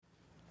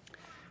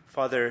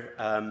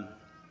Father,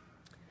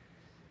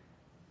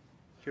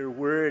 your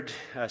word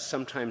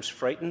sometimes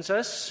frightens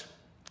us,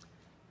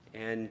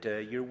 and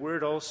your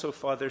word also,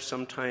 Father,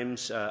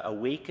 sometimes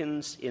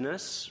awakens in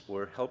us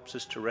or helps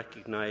us to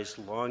recognize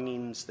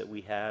longings that we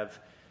have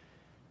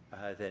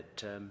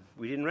that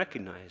we didn't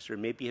recognize or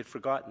maybe had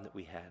forgotten that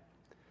we had.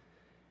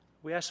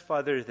 We ask,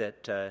 Father,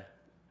 that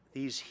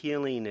these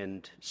healing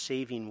and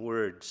saving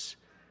words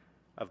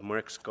of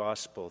Mark's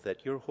gospel,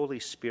 that your Holy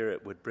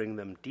Spirit would bring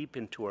them deep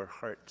into our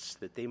hearts,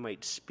 that they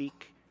might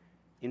speak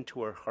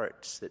into our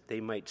hearts, that they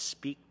might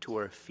speak to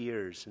our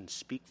fears and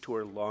speak to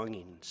our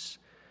longings,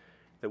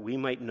 that we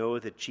might know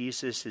that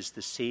Jesus is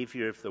the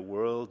Savior of the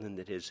world and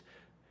that his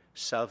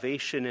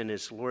salvation and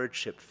his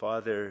lordship,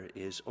 Father,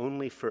 is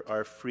only for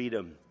our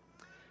freedom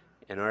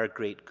and our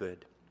great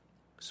good.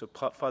 So,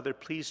 Father,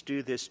 please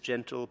do this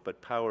gentle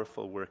but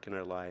powerful work in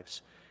our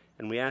lives.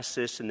 And we ask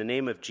this in the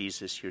name of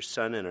Jesus, your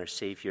Son and our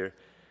Savior.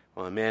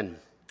 Amen.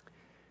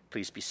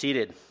 Please be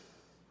seated.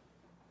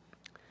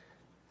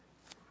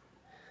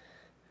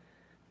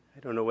 I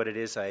don't know what it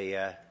is.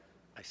 I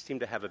seem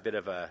to have a bit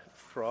of a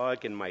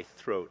frog in my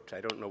throat. I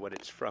don't know what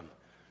it's from.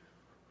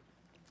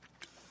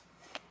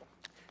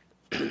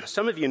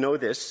 Some of you know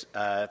this,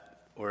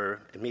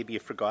 or maybe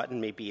you've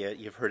forgotten. Maybe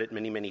you've heard it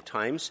many, many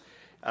times.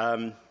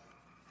 I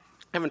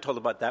haven't told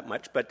about that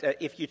much, but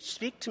if you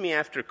speak to me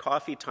after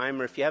coffee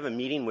time or if you have a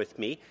meeting with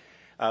me,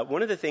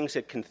 one of the things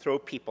that can throw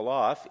people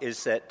off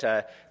is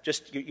that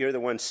just you're the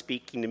one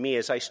speaking to me.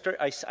 As I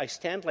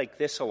stand like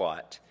this a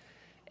lot,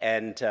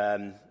 and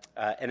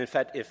in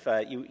fact, if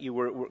you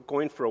were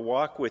going for a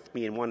walk with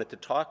me and wanted to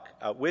talk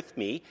with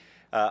me,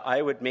 I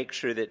would make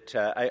sure that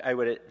I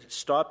would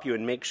stop you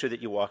and make sure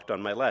that you walked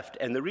on my left.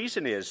 And the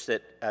reason is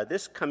that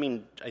this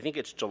coming, I think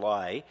it's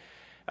July,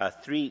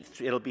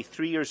 it'll be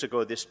 3 years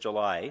ago this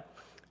July,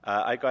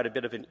 I got a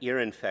bit of an ear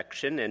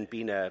infection, and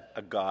being a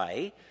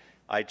guy,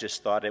 I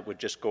just thought it would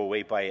just go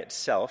away by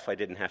itself. I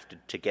didn't have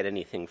to get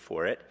anything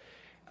for it.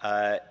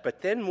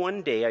 But then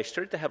one day I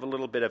started to have a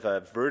little bit of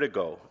a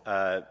vertigo.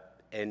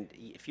 And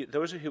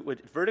those of you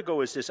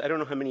vertigo is this, I don't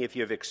know how many of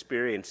you have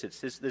experienced it.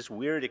 It's this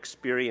weird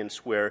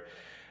experience where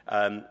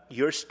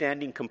you're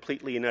standing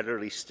completely and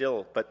utterly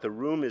still, but the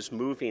room is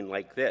moving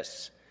like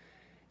this.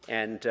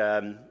 And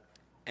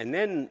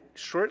then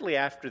shortly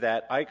after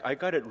that, I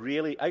got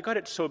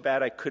it so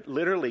bad I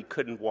literally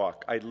couldn't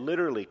walk. I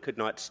literally could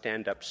not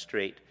stand up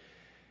straight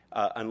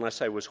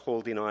unless I was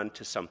holding on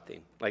to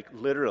something. Like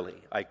literally,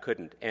 I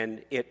couldn't.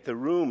 And the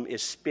room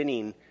is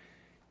spinning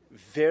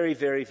very,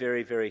 very,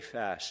 very, very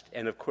fast.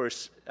 And of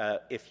course,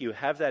 if you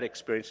have that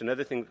experience,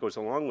 another thing that goes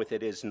along with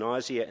it is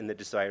nausea and the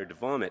desire to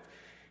vomit.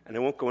 And I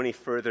won't go any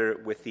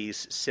further with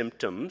these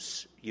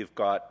symptoms. You've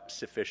got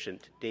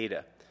sufficient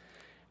data.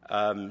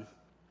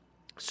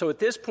 So at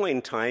this point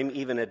in time,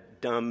 even a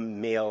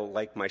dumb male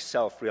like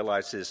myself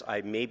realizes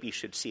I maybe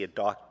should see a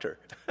doctor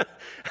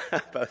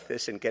about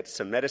this and get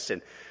some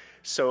medicine.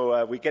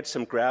 So we get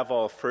some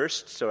Gravol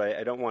first, so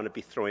I don't want to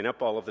be throwing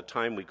up all of the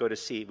time. We go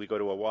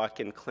to a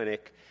walk-in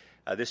clinic.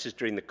 This is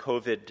during the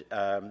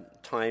COVID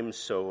time,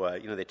 so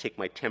they take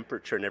my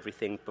temperature and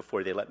everything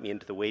before they let me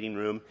into the waiting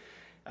room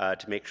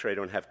to make sure I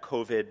don't have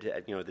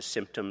COVID, the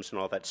symptoms and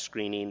all that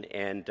screening.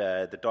 And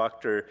the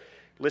doctor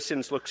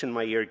listens, looks in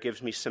my ear,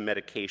 gives me some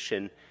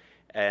medication,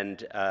 and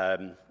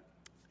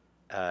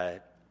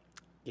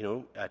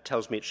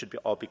tells me it should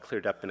all be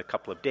cleared up in a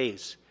couple of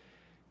days.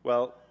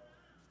 Well,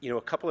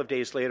 a couple of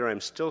days later,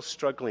 I'm still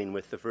struggling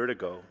with the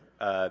vertigo.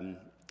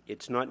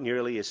 It's not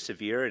nearly as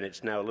severe, and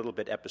it's now a little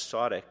bit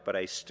episodic, but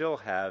I still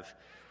have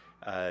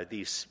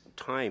these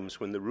times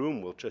when the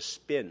room will just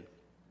spin.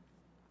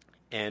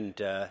 And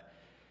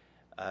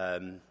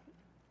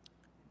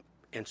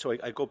so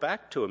I go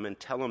back to him and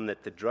tell him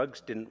that the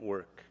drugs didn't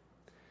work.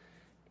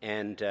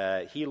 And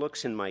he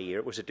looks in my ear.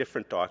 It was a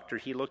different doctor.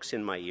 He looks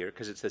in my ear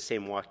because it's the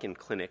same walk-in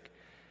clinic.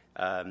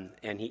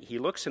 And he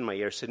looks in my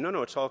ear and said,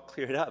 no, it's all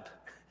cleared up.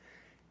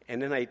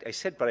 And then I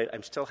said, but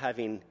I'm still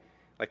having,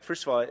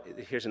 first of all,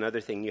 here's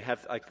another thing. You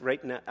have,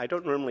 right now, I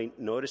don't normally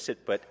notice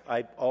it, but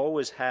I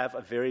always have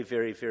a very,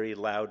 very, very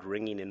loud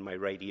ringing in my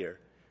right ear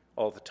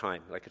all the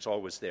time. It's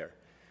always there.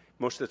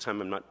 Most of the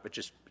time I'm not, but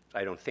just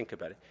I don't think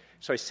about it.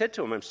 So I said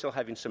to him, I'm still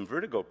having some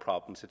vertigo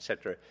problems,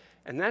 etc.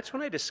 And that's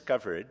when I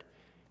discovered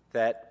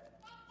that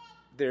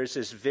there's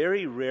this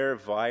very rare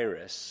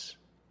virus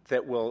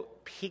that will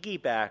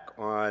piggyback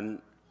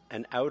on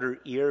an outer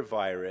ear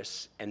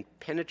virus and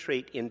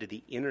penetrate into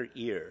the inner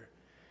ear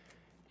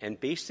and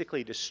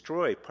basically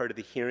destroy part of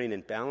the hearing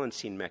and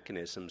balancing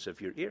mechanisms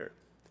of your ear.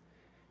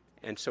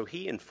 And so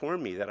he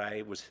informed me that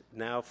I was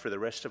now, for the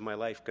rest of my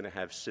life, going to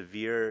have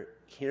severe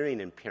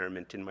hearing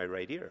impairment in my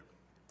right ear,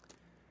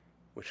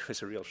 which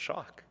was a real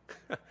shock.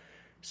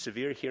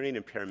 Severe hearing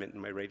impairment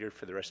in my right ear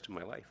for the rest of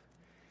my life.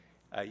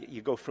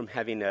 You go from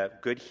having a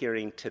good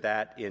hearing to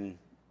that in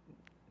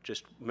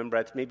just, remember,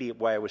 that's maybe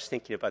why I was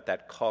thinking about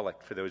that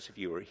colic for those of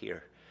you who are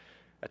here.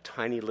 A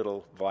tiny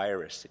little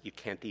virus that you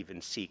can't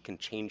even see can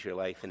change your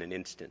life in an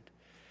instant.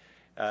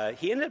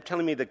 He ended up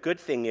telling me the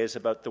good thing is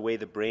about the way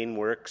the brain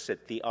works,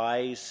 that the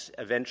eyes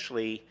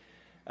eventually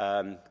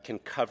can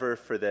cover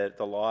for the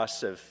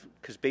loss of,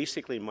 because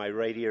basically my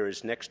right ear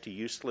is next to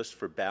useless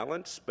for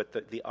balance,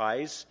 but the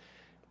eyes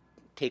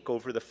take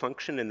over the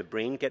function and the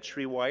brain gets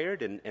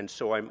rewired, and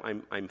so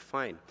I'm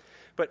fine.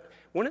 But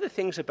one of the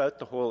things about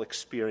the whole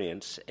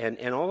experience,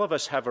 and all of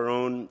us have our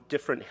own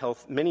different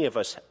health, many of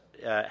us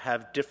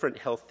have different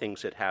health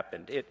things that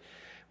happened.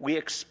 We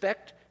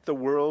expect the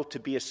world to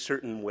be a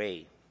certain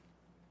way.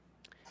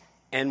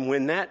 And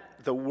when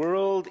the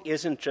world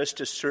isn't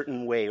just a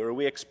certain way, or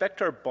we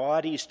expect our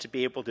bodies to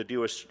be able to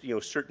do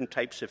certain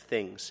types of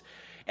things,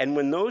 and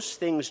when those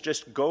things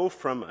just go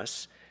from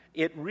us,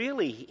 it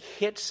really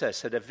hits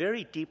us at a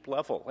very deep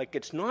level. Like,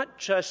 it's not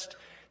just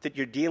that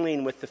you're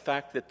dealing with the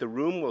fact that the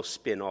room will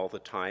spin all the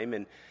time,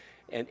 and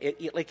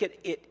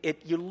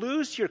you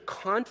lose your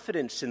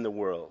confidence in the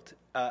world.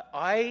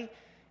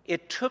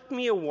 It took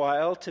me a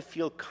while to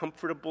feel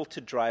comfortable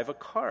to drive a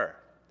car.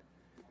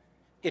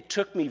 It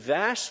took me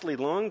vastly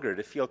longer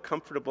to feel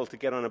comfortable to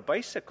get on a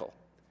bicycle.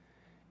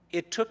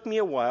 It took me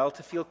a while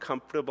to feel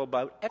comfortable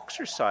about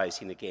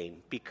exercising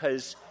again,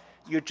 because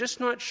you're just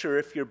not sure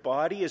if your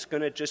body is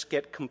going to just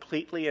get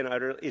completely and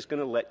utterly, is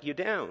going to let you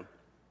down.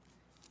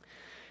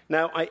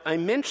 Now, I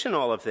mention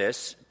all of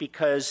this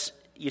because,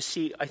 you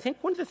see, I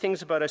think one of the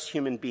things about us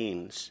human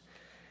beings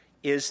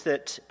is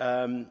that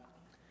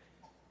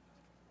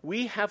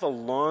we have a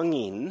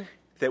longing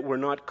that we're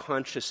not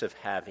conscious of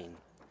having.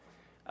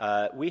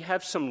 We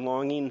have some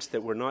longings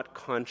that we're not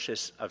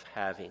conscious of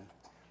having.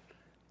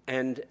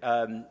 And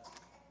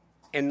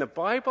the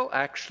Bible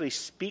actually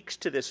speaks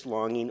to this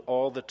longing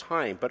all the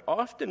time. But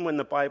often when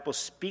the Bible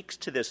speaks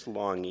to this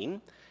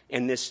longing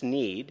and this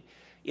need,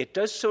 it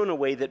does so in a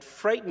way that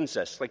frightens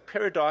us. Like,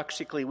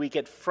 paradoxically, we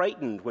get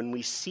frightened when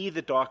we see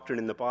the doctrine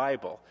in the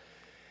Bible.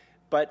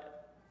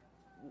 But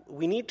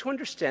we need to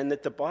understand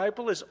that the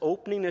Bible is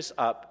opening us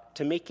up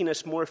to making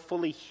us more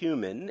fully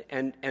human,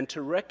 and to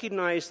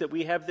recognize that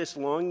we have this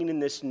longing and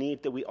this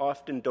need that we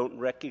often don't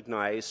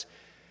recognize.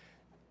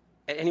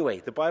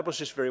 Anyway, the Bible's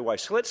just very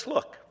wise. So let's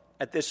look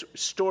at this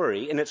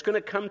story, and it's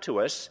going to come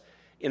to us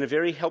in a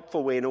very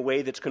helpful way, in a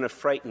way that's going to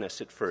frighten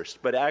us at first.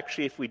 But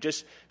actually, if we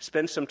just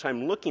spend some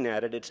time looking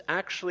at it, it's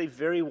actually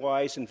very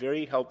wise and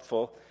very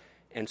helpful.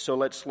 And so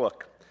let's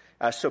look.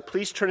 So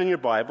please turn in your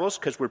Bibles,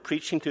 because we're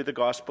preaching through the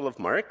Gospel of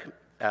Mark.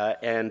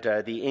 And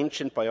the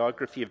ancient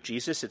biography of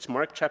Jesus. It's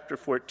Mark chapter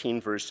 14,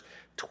 verse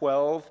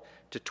 12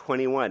 to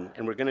 21.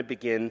 And we're going to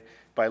begin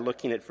by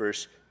looking at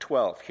verse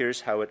 12. Here's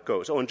how it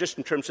goes. Oh, and just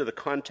in terms of the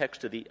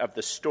context of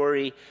the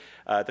story,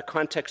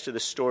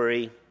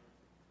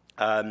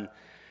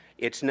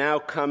 it's now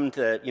come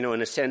to,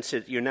 in a sense,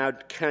 that you're now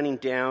counting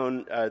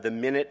down the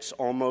minutes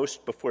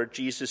almost before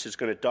Jesus is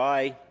going to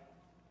die.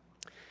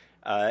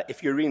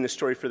 If you're reading the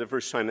story for the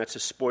first time, that's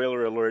a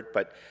spoiler alert,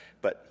 but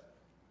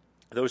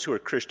those who are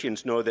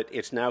Christians know that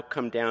it's now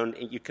come down.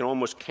 You can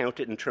almost count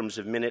it in terms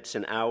of minutes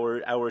and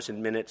hours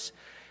and minutes.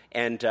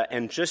 And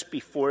just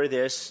before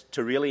this,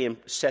 to really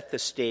set the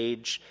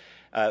stage,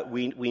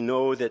 we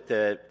know that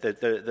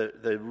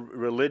the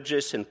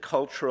religious and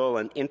cultural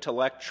and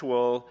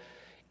intellectual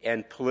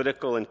and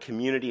political and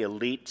community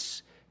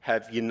elites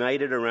have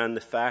united around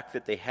the fact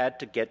that they had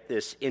to get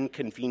this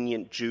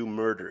inconvenient Jew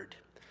murdered.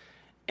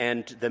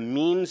 And the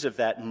means of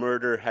that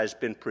murder has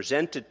been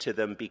presented to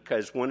them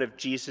because one of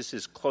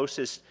Jesus'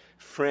 closest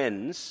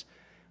friends,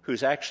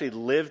 who's actually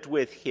lived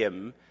with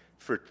him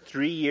for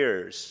 3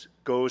 years,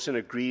 goes and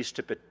agrees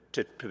to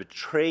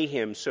betray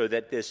him so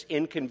that this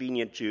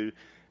inconvenient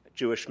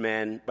Jewish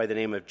man by the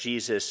name of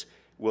Jesus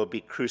will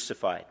be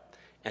crucified.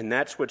 And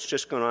that's what's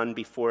just gone on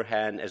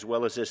beforehand, as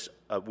well as this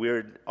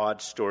weird,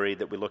 odd story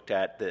that we looked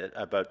at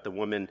about the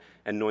woman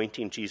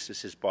anointing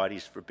Jesus'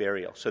 bodies for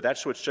burial. So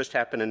that's what's just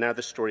happened, and now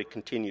the story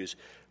continues.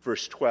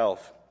 Verse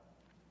 12.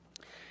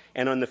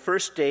 And on the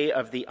first day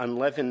of the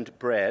unleavened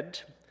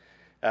bread,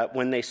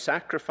 when they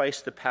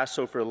sacrificed the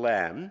Passover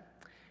lamb,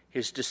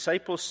 his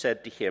disciples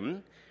said to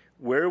him,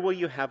 "Where will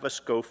you have us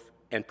go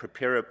and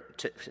prepare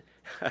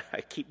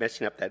I keep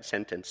messing up that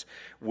sentence.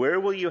 Where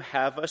will you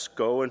have us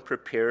go and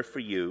prepare for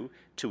you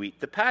to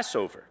eat the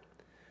Passover?"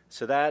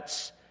 So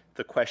that's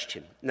the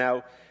question.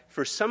 Now,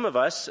 for some of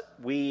us,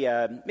 we,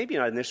 maybe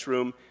not in this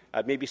room,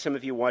 maybe some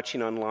of you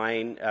watching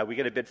online, we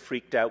get a bit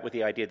freaked out with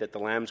the idea that the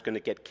lamb's going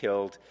to get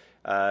killed.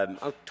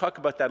 I'll talk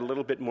about that a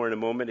little bit more in a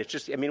moment. It's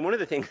just, one of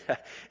the things,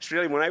 it's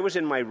really, when I was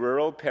in my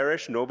rural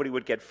parish, nobody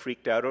would get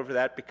freaked out over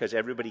that because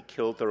everybody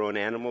killed their own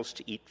animals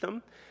to eat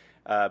them.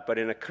 But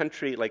in a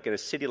country, like in a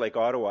city like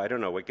Ottawa, I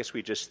don't know, I guess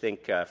we just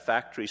think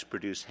factories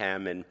produce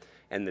ham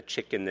and the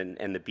chicken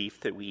and the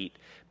beef that we eat.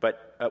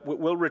 But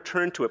we'll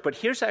return to it. But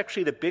here's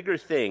actually the bigger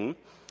thing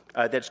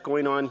that's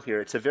going on here.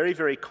 It's a very,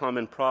 very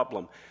common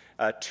problem.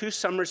 2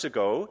 summers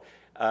ago,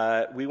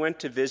 we went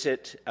to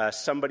visit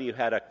somebody who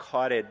had a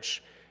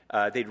cottage.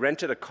 They'd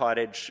rented a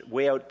cottage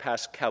way out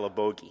past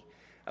Calabogie,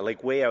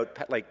 way out,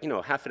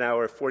 half an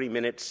hour, 40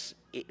 minutes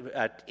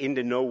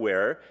into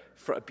nowhere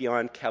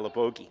beyond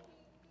Calabogie.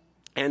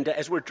 And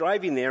as we're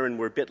driving there, and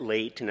we're a bit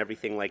late and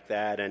everything like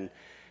that, and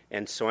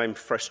And so I'm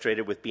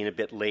frustrated with being a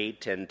bit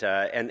late, and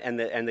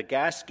the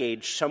gas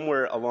gauge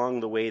somewhere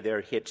along the way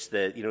there hits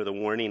the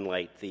warning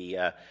light,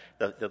 the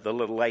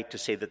little light to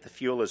say that the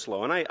fuel is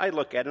low. And I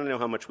look at it, I don't know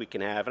how much we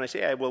can have, and I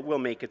say, we'll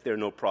make it there,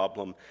 no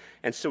problem.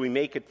 And so we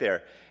make it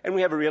there, and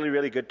we have a really,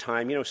 really good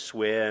time.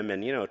 Swim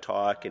and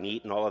talk and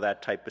eat and all of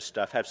that type of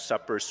stuff. Have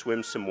supper,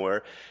 swim some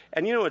more,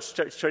 and it's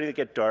starting to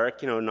get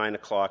dark. 9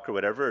 o'clock or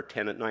whatever, or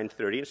 10 at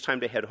 9:30. It's time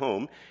to head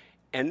home.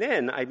 And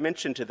then I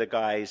mentioned to the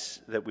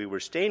guys that we were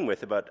staying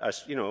with about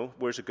us,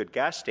 where's a good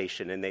gas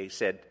station? And they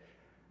said,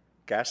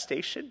 gas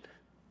station?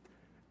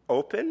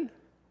 Open?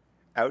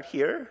 Out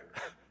here?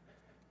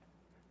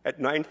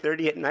 At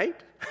 9:30 at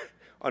night?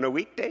 On a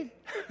weekday?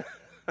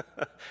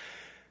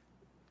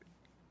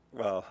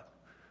 Well,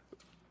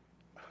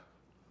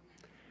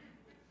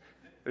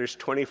 there's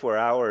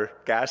 24-hour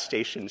gas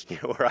stations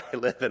where I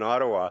live in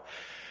Ottawa.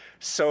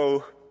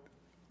 So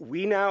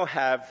we now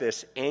have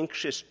this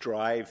anxious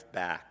drive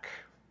back.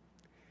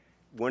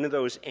 One of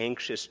those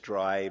anxious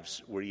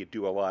drives where you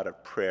do a lot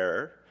of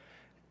prayer.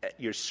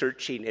 You're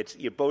searching.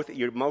 You're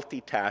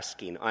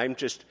multitasking.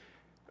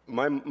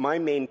 My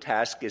main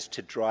task is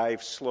to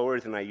drive slower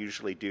than I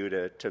usually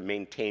do to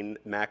maintain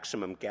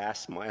maximum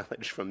gas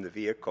mileage from the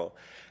vehicle.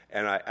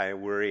 And I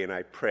worry and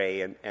I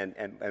pray.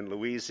 And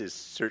Louise is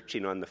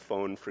searching on the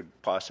phone for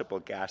possible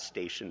gas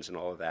stations and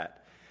all of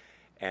that.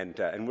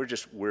 And we're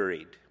just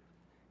worried.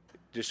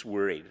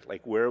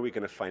 Like, where are we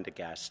going to find a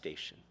gas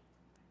station?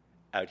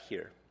 Out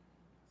here.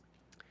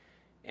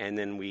 And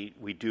then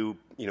we do,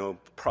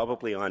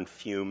 probably on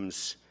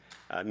fumes.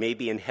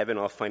 Maybe in heaven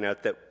I'll find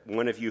out that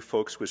one of you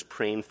folks was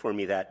praying for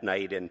me that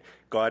night, and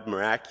God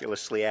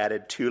miraculously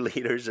added 2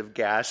 liters of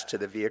gas to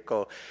the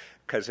vehicle,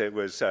 because it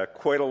was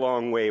quite a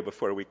long way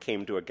before we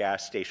came to a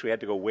gas station. We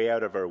had to go way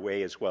out of our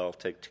way as well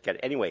to get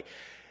it. Anyway,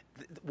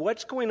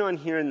 what's going on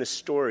here in the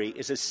story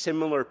is a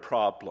similar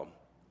problem.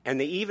 And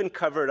they even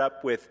cover it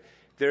up with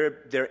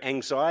their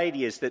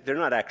anxiety is that they're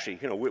not actually,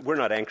 we're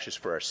not anxious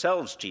for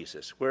ourselves,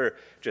 Jesus. We're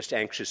just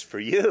anxious for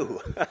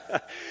you.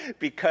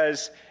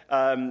 Because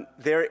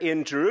they're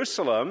in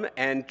Jerusalem,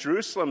 and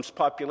Jerusalem's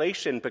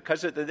population,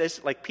 because of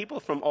this, like people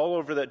from all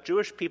over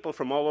Jewish people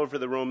from all over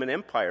the Roman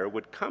Empire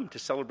would come to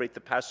celebrate the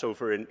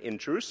Passover in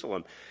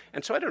Jerusalem.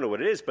 And so I don't know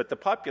what it is, but the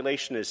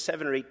population is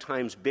 7 or 8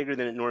 times bigger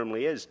than it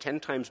normally is, 10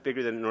 times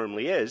bigger than it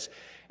normally is.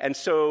 And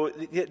so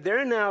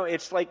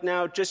it's like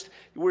now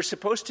we're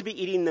supposed to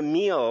be eating the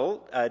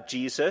meal,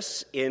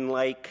 Jesus, in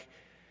like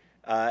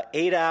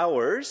 8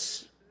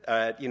 hours,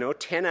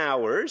 10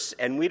 hours,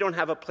 and we don't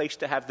have a place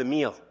to have the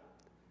meal.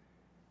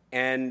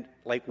 And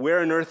like,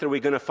 where on earth are we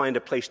going to find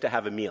a place to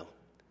have a meal?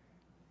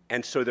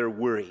 And so they're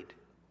worried.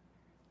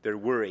 They're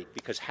worried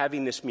because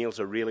having this meal is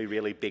a really,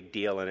 really big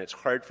deal, and it's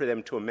hard for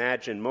them to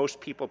imagine. Most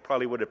people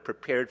probably would have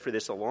prepared for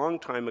this a long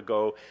time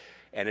ago,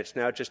 and it's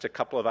now just a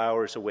couple of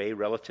hours away,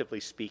 relatively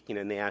speaking,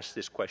 and they ask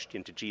this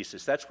question to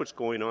Jesus. That's what's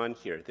going on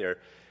here.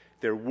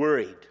 They're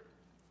worried.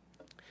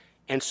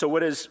 And so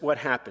what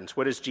happens?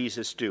 What does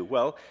Jesus do?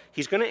 Well,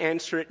 he's going to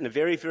answer it in a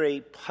very,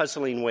 very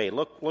puzzling way.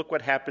 Look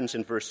what happens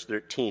in verse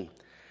 13.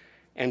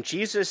 And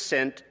Jesus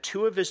sent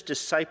 2 of his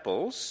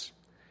disciples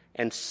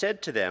and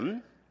said to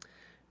them,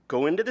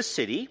 go into the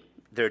city.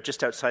 They're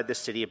just outside the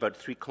city, about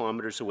 3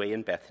 kilometers away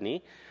in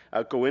Bethany.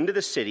 Go into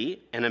the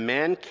city, and a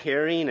man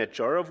carrying a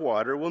jar of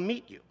water will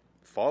meet you.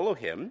 Follow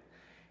him,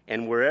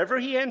 and wherever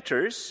he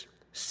enters,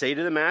 say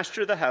to the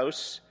master of the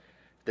house,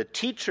 the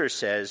teacher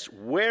says,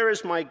 where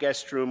is my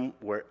guest room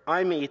where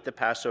I may eat the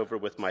Passover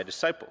with my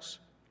disciples?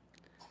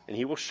 And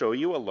he will show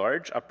you a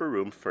large upper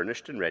room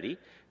furnished and ready.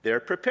 There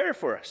prepare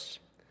for us.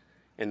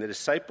 And the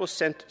disciples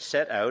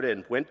set out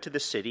and went to the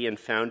city and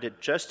found it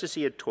just as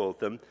he had told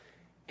them,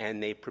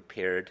 and they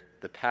prepared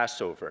the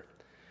Passover.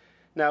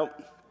 Now,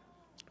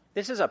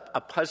 this is a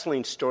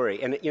puzzling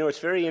story, and it's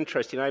very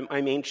interesting.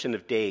 I'm ancient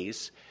of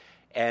days,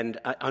 and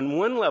on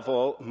one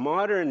level,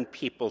 modern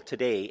people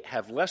today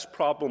have less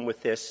problem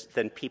with this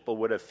than people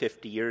would have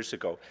 50 years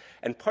ago.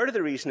 And part of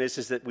the reason is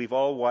that we've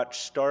all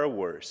watched Star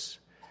Wars,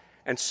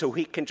 and so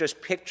we can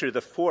just picture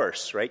the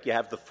Force, right? You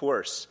have the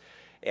Force,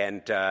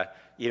 and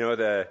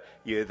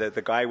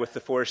the guy with the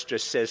Force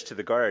just says to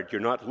the guard,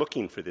 you're not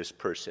looking for this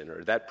person,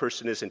 or that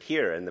person isn't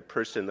here, and the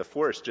person in the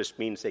Force just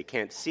means they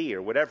can't see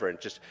or whatever. And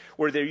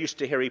or they're used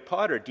to Harry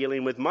Potter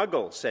dealing with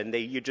muggles, and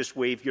you just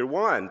wave your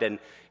wand and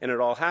it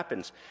all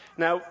happens.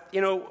 Now,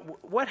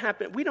 what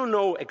happened? We don't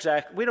know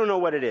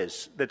what it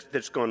is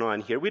that's going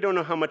on here. We don't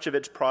know how much of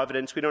it's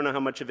providence. We don't know how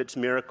much of it's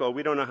miracle.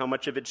 We don't know how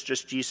much of it's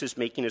just Jesus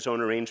making his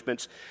own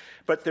arrangements.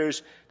 But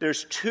there's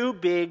 2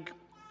 big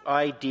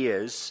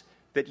ideas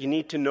that you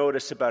need to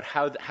notice about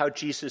how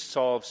Jesus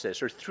solves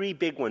this, or 3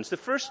 big ones. The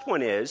first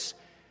one is,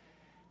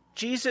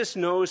 Jesus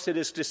knows that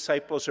his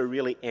disciples are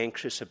really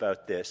anxious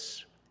about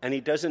this, and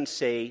he doesn't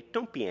say,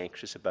 don't be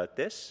anxious about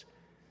this.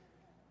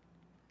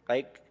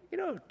 Like,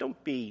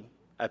 don't be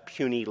a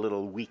puny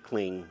little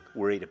weakling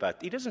worried about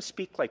it. He doesn't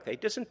speak like that. He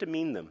doesn't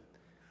demean them.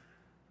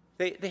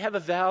 They have a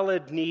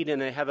valid need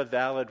and they have a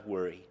valid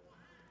worry.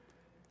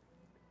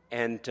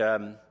 And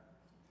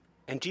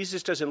And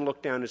Jesus doesn't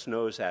look down his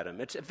nose at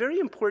him. It's a very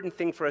important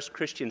thing for us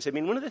Christians. I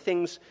mean, one of the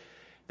things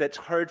that's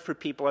hard for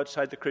people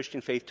outside the Christian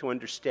faith to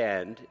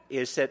understand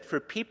is that for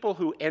people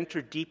who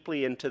enter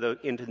deeply into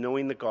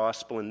knowing the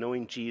gospel and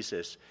knowing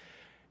Jesus,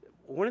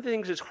 one of the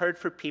things that's hard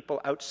for people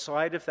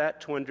outside of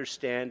that to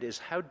understand is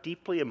how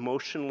deeply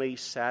emotionally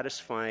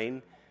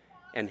satisfying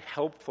and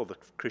helpful the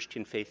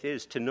Christian faith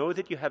is, to know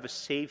that you have a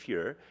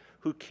Savior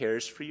who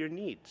cares for your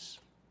needs,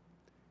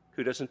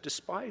 who doesn't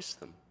despise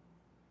them.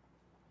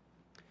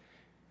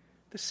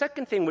 The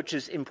second thing which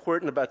is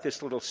important about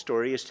this little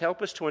story is to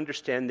help us to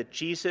understand that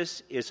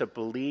Jesus is a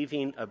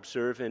believing,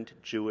 observant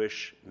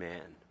Jewish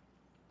man.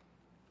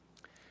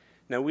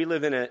 Now, we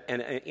live in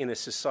a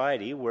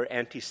society where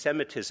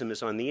anti-Semitism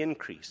is on the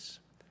increase.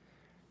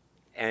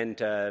 And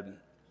there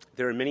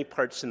are many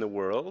parts in the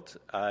world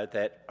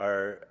that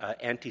are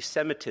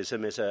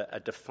anti-Semitism is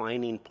a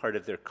defining part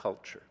of their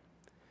culture.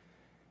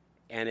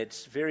 And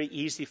it's very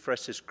easy for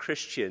us as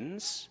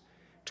Christians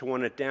to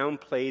want to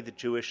downplay the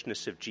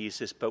Jewishness of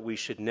Jesus, but we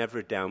should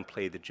never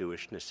downplay the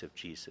Jewishness of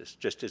Jesus,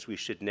 just as we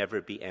should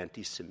never be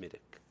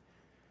anti-Semitic.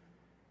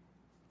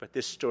 But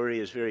this story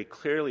is very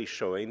clearly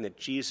showing that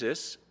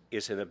Jesus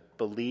is a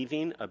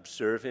believing,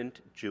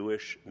 observant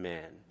Jewish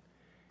man.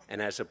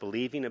 And as a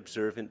believing,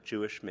 observant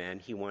Jewish man,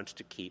 he wants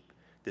to keep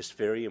this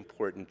very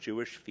important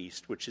Jewish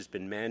feast, which has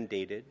been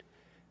mandated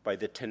by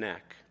the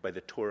Tanakh, by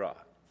the Torah.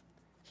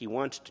 He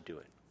wants to do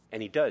it,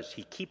 and he does.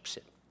 He keeps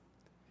it.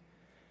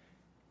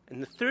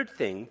 And the third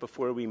thing,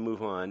 before we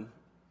move on,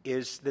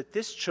 is that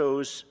this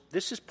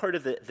is part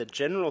of the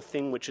general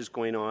thing which is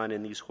going on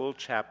in these whole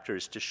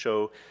chapters to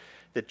show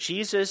that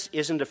Jesus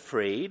isn't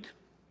afraid,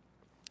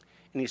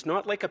 and he's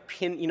not like a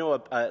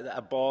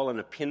ball in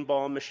a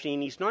pinball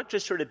machine. He's not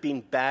just sort of being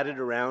batted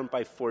around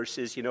by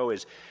forces.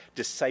 His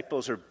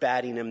disciples are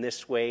batting him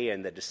this way,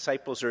 and the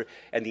disciples are,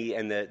 and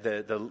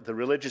the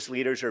religious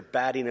leaders are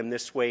batting him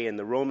this way, and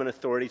the Roman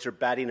authorities are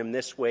batting him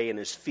this way, and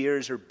his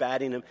fears are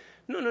batting him.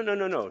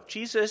 No.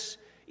 Jesus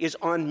is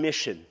on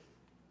mission.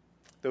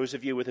 Those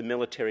of you with a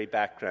military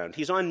background,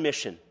 he's on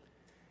mission,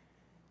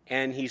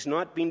 and he's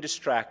not being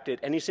distracted,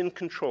 and he's in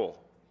control.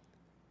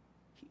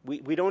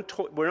 We're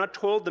not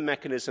told the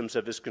mechanisms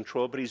of his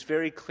control, but he's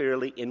very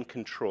clearly in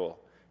control.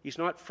 He's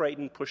not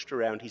frightened, pushed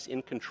around. He's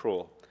in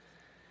control.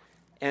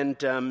 And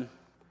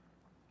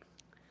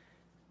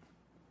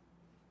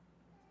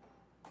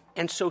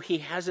so he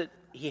has it.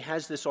 He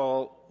has this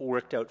all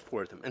worked out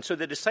for them. And so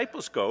the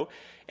disciples go,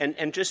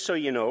 and just so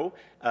you know,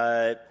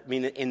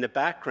 in the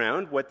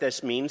background, what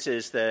this means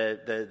is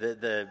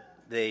the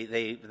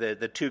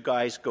two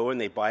guys go and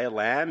they buy a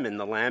lamb, and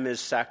the lamb is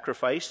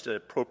sacrificed an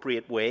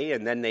appropriate way,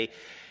 and then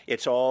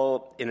it's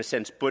all, in a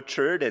sense,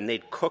 butchered, and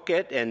they'd cook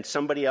it, and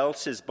somebody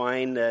else is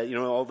buying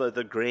all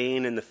the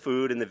grain and the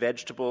food and the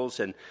vegetables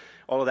and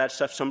all of that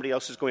stuff. Somebody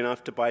else is going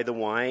off to buy the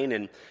wine,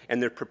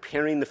 and they're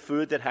preparing the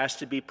food that has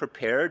to be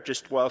prepared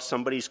just while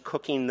somebody's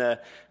cooking the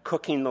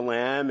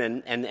lamb,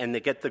 and they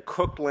get the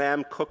cooked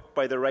lamb cooked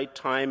by the right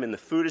time, and the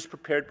food is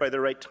prepared by the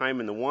right time,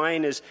 and the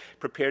wine is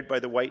prepared by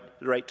the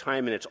right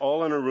time, and it's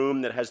all in a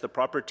room that has the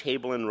proper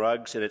table and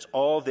rugs, and it's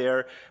all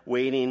there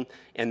waiting.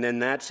 And then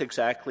that's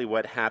exactly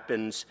what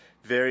happens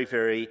very,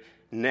 very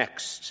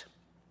next,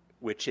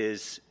 which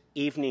is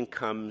evening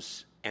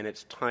comes and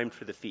it's time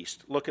for the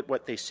feast. Look at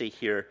what they say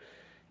here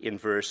in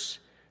verse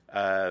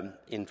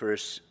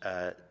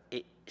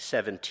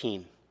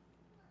 17.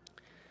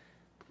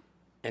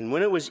 And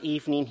when it was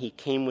evening, he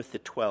came with the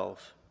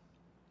 12.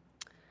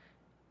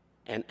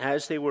 And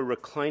as they were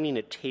reclining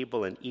at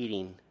table and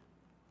eating,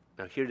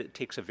 now here it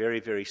takes a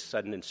very, very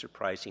sudden and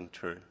surprising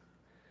turn.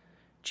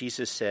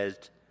 Jesus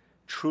said,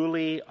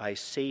 "Truly I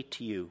say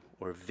to you,"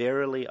 or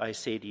 "Verily I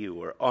say to you,"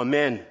 or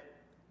 "Amen,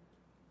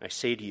 I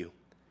say to you,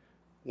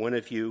 one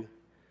of you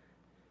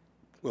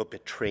will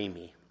betray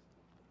me,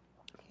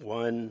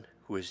 one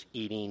who is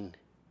eating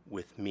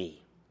with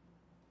me."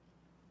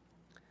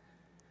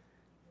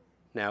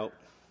 Now,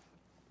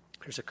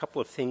 there's a couple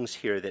of things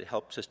here that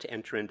helps us to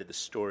enter into the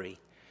story.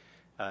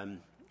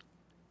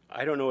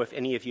 I don't know if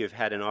any of you have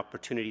had an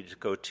opportunity to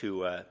go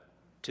to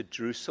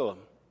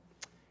Jerusalem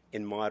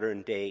in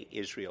modern-day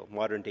Israel,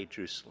 modern-day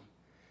Jerusalem.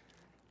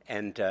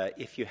 And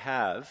if you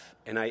have,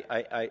 and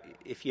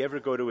if you ever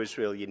go to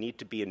Israel, you need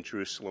to be in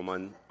Jerusalem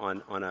on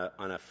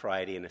a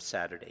Friday and a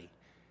Saturday.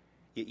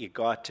 You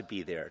got to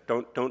be there.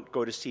 Don't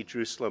go to see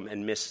Jerusalem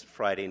and miss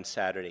Friday and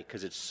Saturday,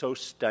 because it's so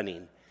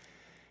stunning.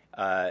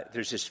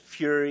 There's this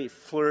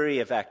flurry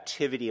of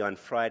activity on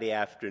Friday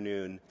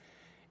afternoon,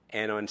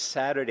 and on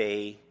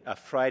Saturday,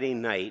 Friday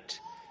night,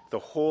 the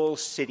whole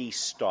city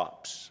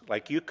stops.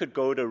 Like, you could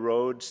go to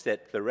roads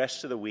that the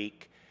rest of the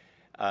week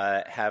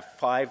have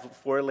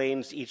 4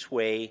 lanes each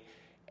way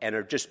and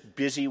are just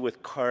busy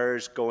with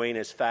cars going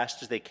as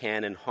fast as they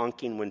can and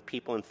honking when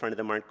people in front of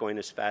them aren't going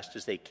as fast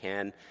as they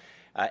can.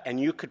 And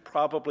you could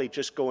probably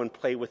just go and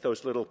play with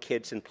those little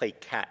kids and play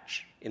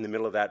catch in the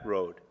middle of that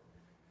road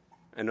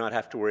and not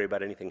have to worry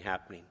about anything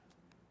happening,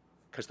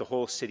 because the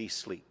whole city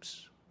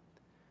sleeps.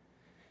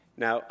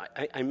 Now,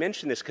 I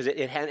mention this because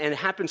it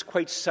happens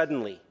quite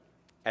suddenly.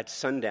 at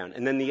sundown.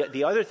 And then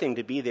the other thing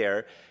to be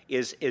there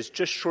is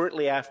just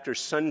shortly after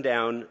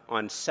sundown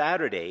on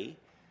Saturday,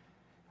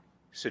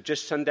 so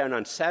just sundown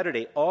on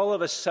Saturday, all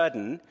of a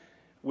sudden,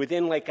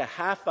 within like a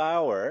half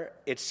hour,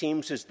 it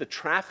seems as the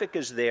traffic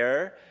is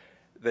there,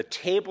 the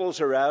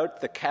tables are out,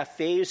 the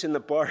cafes and the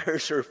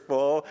bars are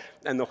full,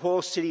 and the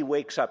whole city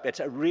wakes up. It's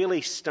a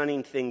really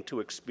stunning thing to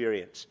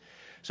experience.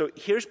 So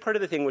here's part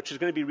of the thing which is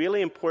going to be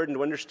really important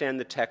to understand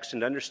the text and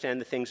to understand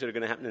the things that are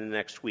going to happen in the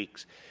next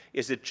weeks,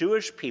 is that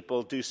Jewish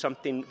people do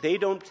something. They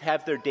don't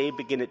have their day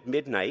begin at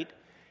midnight,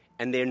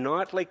 and they're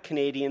not like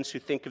Canadians who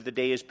think of the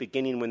day as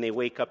beginning when they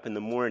wake up in the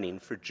morning.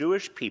 For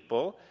Jewish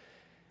people,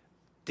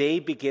 day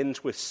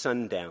begins with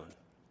sundown.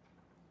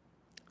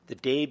 The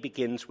day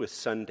begins with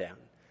sundown.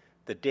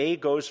 The day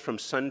goes from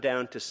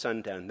sundown to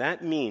sundown.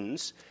 That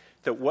means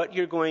that what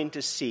you're going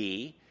to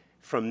see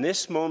from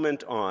this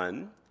moment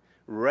on,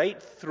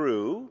 right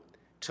through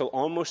till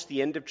almost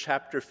the end of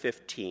chapter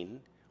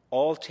 15,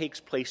 all takes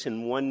place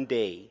in one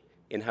day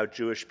in how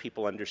Jewish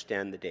people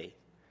understand the day.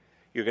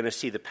 You're going to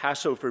see the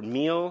Passover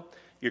meal.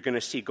 You're going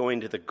to see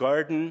going to the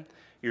garden.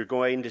 You're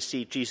going to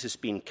see Jesus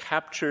being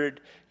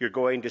captured. You're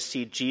going to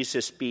see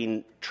Jesus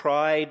being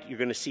tried. You're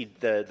going to see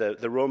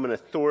the Roman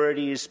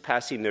authorities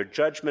passing their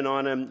judgment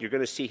on him. You're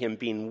going to see him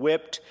being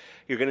whipped.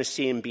 You're going to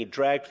see him being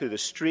dragged through the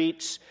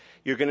streets.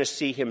 You're going to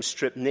see him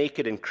stripped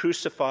naked and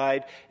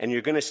crucified, and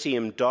you're going to see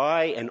him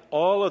die, and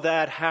all of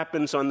that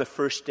happens on the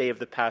first day of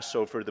the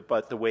Passover,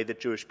 the way that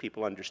Jewish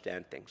people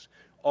understand things.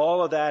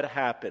 All of that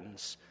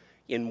happens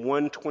in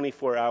one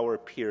 24-hour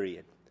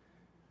period.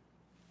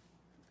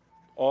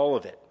 All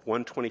of it,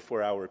 one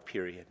 24-hour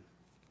period.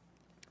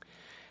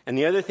 And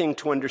the other thing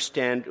to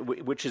understand,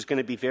 which is going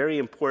to be very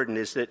important,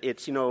 is that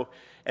it's,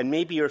 and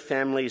maybe your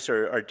families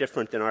are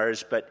different than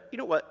ours, but you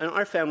know what, in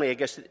our family, I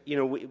guess,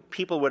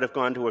 people would have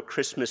gone to a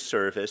Christmas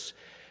service,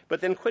 but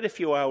then quite a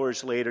few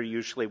hours later,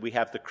 usually we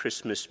have the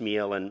Christmas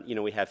meal, and,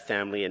 we have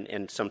family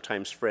and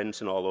sometimes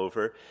friends and all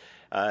over.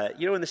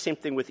 And the same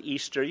thing with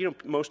Easter.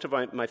 Most of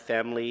my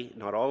family,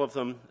 not all of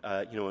them,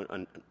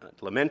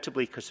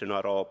 lamentably, because they're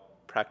not all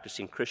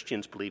practicing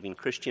Christians, believing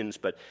Christians,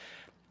 but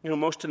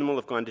most of them will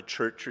have gone to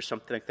church or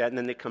something like that, and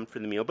then they come for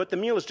the meal. But the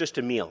meal is just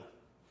a meal.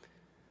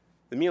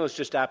 The meal is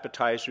just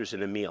appetizers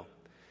and a meal.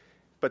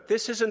 But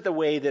this isn't the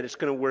way that it's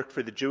going to work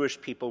for the Jewish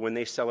people when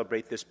they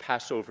celebrate this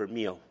Passover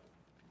meal.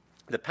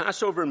 The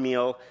Passover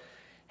meal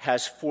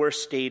has 4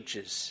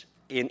 stages.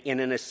 In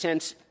a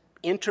sense,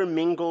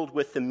 intermingled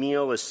with the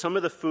meal is some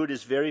of the food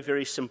is very,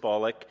 very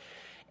symbolic.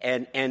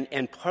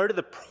 And part of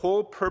the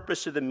whole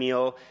purpose of the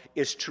meal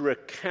is to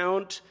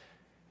recount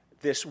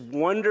this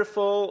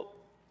wonderful,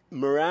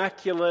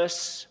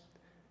 miraculous,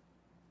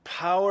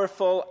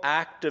 powerful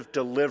act of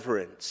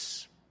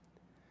deliverance.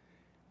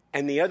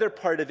 And the other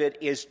part of it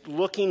is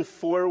looking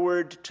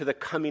forward to the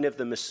coming of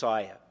the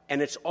Messiah.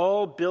 And it's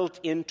all built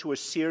into a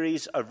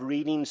series of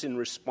readings and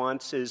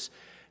responses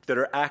that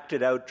are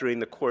acted out during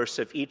the course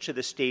of each of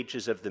the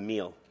stages of the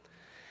meal.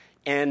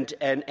 And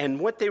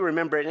what they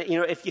remember,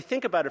 if you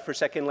think about it for a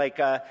second,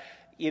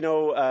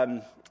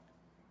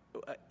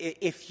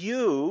 if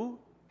you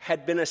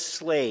had been a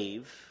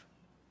slave,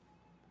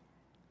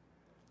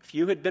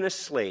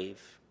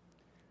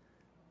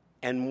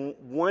 and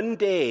one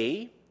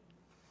day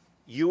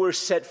you were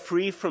set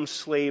free from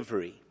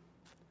slavery,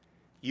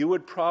 you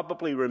would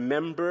probably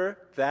remember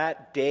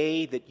that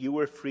day that you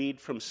were freed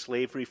from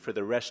slavery for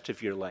the rest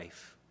of your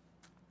life.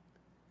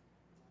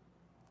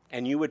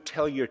 And you would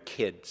tell your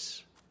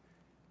kids,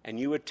 and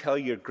you would tell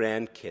your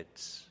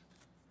grandkids.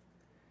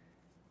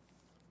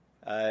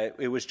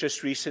 It was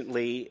just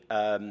recently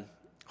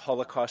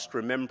Holocaust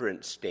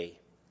Remembrance Day.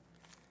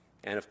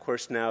 And of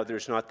course now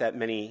there's not that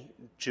many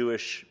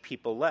Jewish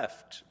people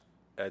left.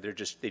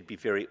 They'd be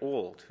very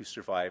old who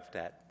survived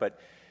that. But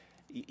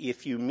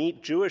if you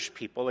meet Jewish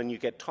people and you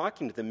get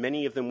talking to them,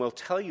 many of them will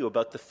tell you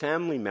about the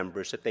family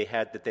members that they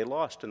had that they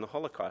lost in the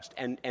Holocaust.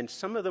 And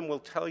some of them will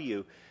tell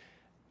you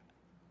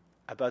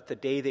about the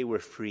day they were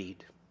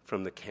freed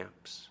from the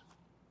camps.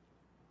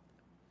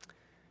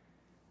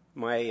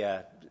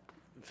 My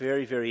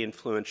very, very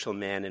influential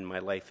man in my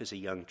life as a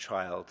young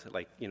child,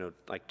 like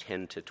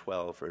 10 to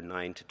 12 or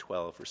 9 to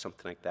 12 or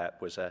something like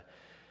that, was a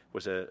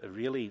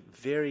really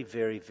very,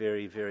 very,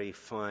 very, very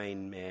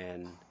fine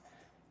man.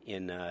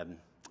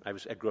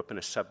 I grew up in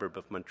a suburb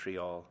of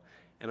Montreal,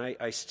 and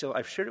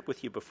I've shared it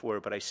with you before,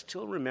 but I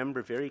still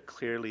remember very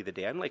clearly the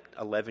day. I'm like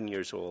 11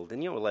 years old,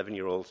 and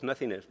 11-year-olds,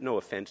 no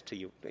offense to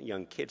you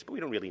young kids, but we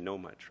don't really know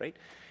much, right?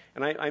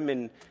 And I'm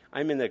in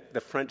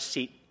the front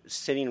seat,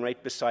 sitting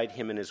right beside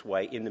him and his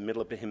wife, in the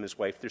middle of him and his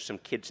wife. There's some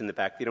kids in the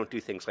back. They don't do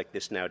things like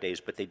this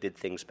nowadays, but they did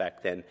things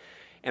back then.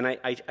 And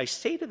I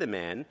say to the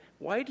man,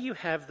 "Why do you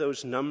have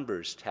those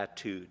numbers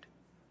tattooed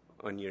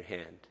on your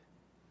hand?"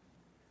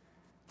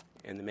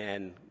 And the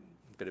man,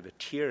 a bit of a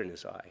tear in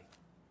his eye,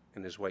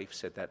 and his wife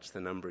said that's the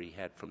number he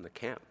had from the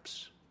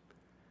camps.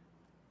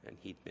 And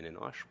he'd been in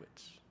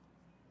Auschwitz.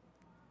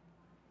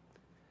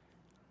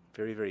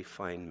 Very, very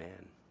fine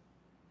man.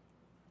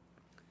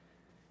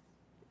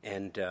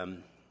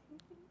 And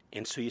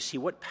And so you see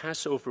what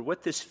Passover,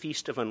 what this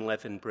Feast of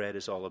Unleavened Bread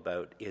is all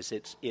about, is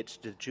it's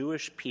the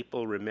Jewish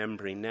people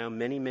remembering now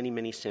many, many,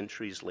 many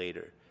centuries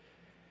later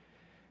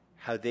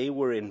how they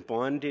were in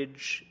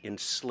bondage, in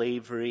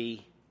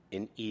slavery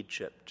in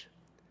Egypt.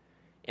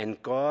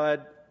 And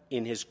God,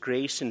 in his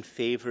grace and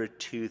favor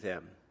to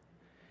them,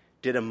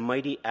 did a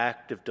mighty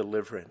act of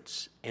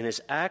deliverance. And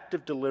his act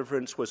of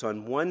deliverance was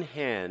on one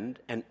hand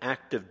an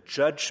act of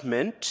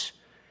judgment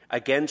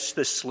against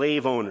the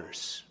slave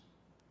owners.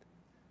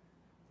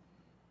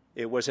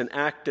 It was an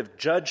act of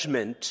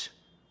judgment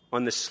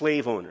on the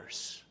slave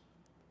owners.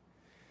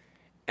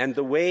 And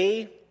the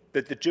way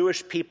that the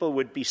Jewish people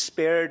would be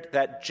spared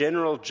that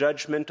general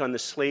judgment on the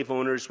slave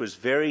owners was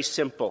very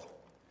simple.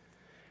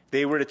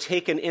 They were to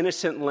take an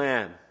innocent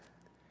lamb.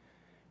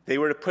 They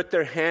were to put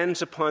their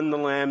hands upon the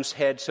lamb's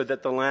head so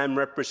that the lamb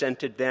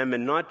represented them,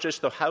 and not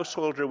just the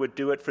householder would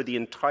do it, for the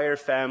entire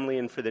family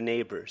and for the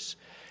neighbors.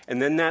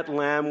 And then that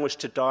lamb was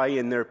to die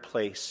in their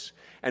place.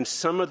 And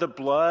some of the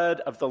blood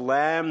of the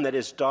lamb that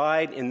has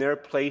died in their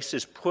place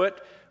is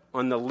put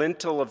on the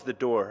lintel of the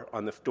door,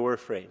 on the door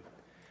frame.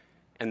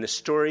 And the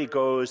story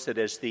goes that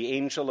as the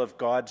angel of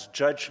God's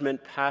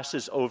judgment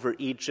passes over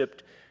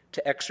Egypt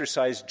to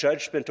exercise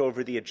judgment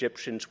over the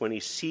Egyptians, when he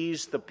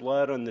sees the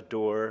blood on the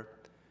door,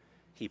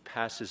 he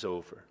passes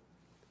over.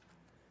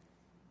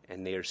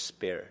 And they are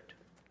spared.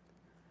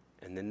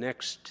 And the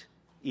next,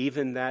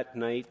 even that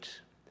night,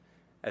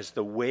 as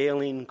the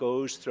wailing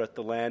goes throughout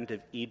the land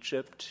of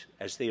Egypt,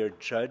 as they are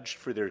judged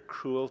for their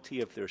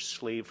cruelty of their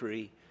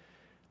slavery,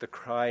 the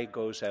cry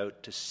goes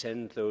out to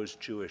send those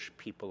Jewish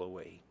people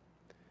away.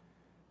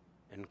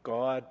 And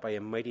God, by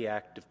a mighty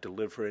act of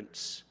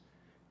deliverance,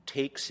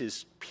 takes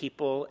his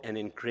people, and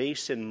in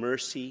grace and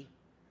mercy,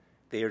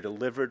 they are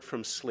delivered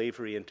from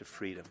slavery into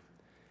freedom.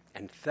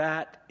 And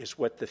that is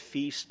what the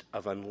Feast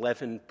of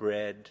Unleavened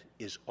Bread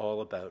is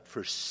all about.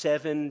 For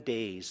 7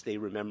 days they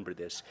remember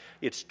this.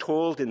 It's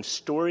told in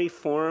story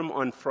form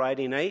on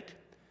Friday night,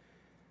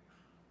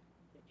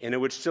 and it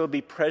would still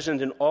be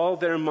present in all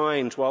their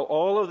minds, while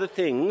all of the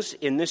things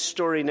in this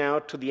story now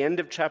to the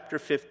end of chapter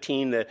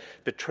 15, the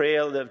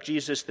betrayal of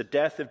Jesus, the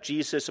death of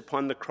Jesus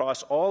upon the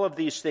cross, all of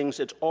these things,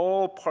 it's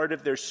all part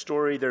of their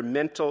story, their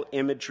mental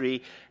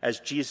imagery as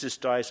Jesus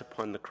dies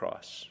upon the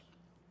cross.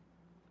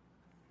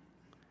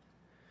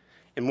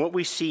 And what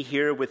we see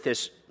here with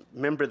this,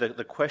 remember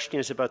the question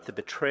is about the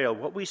betrayal.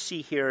 What we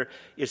see here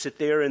is that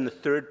they are in the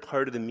third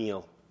part of the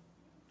meal.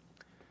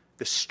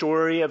 The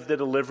story of the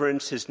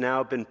deliverance has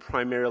now been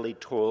primarily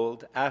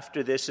told.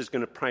 After this is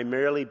going to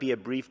primarily be a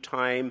brief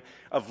time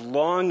of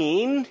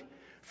longing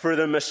for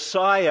the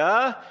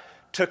Messiah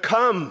to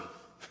come.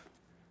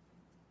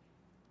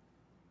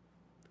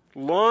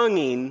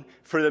 Longing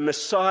for the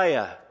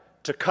Messiah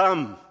to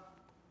come.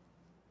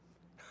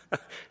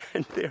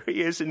 And there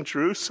he is in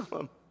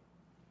Jerusalem.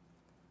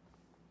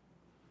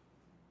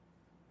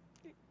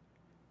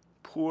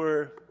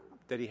 Poor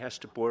that he has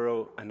to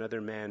borrow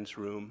another man's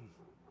room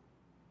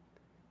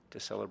to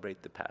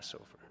celebrate the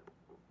Passover.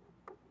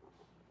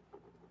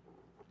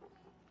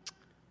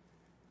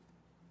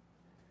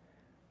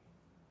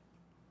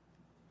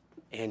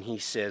 And he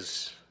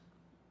says,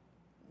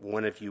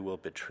 one of you will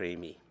betray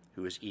me,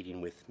 who is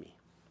eating with me.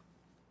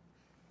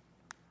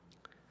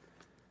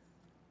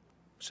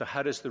 So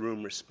how does the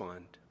room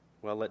respond?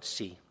 Well, let's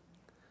see.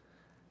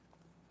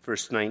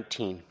 Verse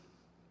 19.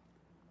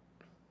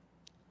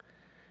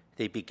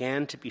 They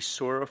began to be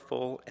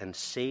sorrowful and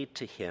say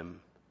to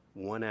him,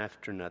 one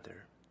after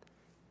another,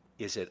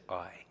 is it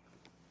I?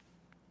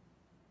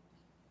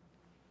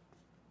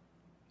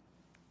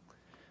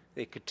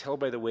 They could tell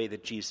by the way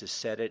that Jesus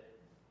said it.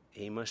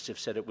 He must have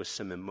said it with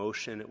some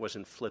emotion. It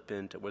wasn't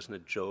flippant. It wasn't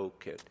a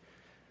joke.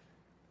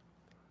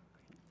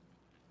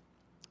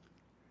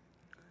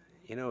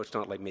 It's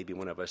not like maybe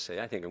one of us say,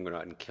 I think I'm going to go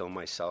out and kill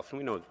myself.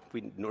 And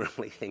we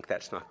normally think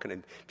that's not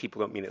going to,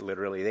 people don't mean it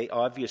literally. They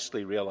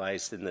obviously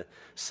realized in the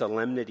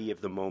solemnity of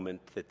the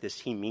moment that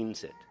he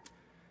means it.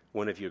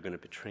 One of you are going to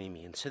betray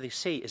me. And so they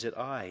say, is it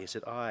I? Is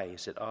it I?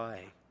 Is it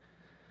I?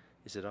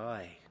 Is it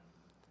I?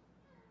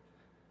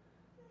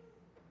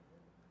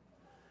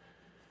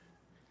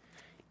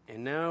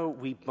 And now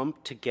we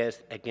bump to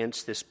get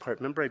against this part.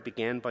 Remember, I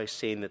began by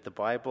saying that the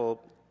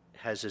Bible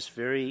has this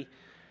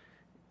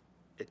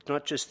it's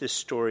not just this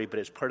story, but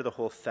it's part of the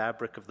whole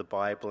fabric of the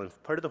Bible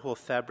and part of the whole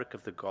fabric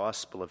of the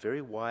gospel, a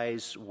very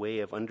wise way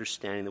of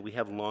understanding that we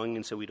have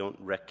longings that we don't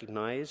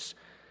recognize,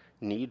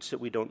 needs that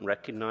we don't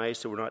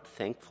recognize, that we're not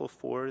thankful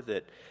for,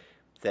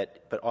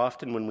 but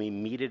often when we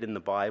meet it in the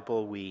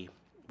Bible, we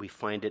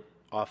find it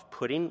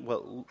off-putting.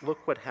 Well,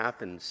 look what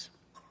happens.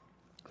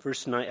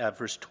 Verse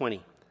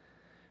 20.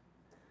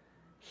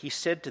 He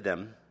said to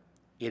them,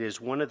 it is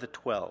one of the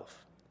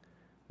 12,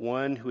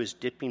 one who is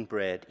dipping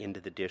bread into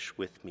the dish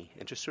with me.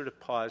 And just sort of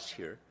pause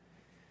here.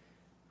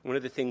 One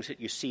of the things that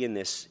you see in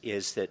this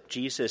is that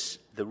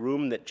the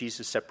room that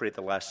Jesus separated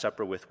the Last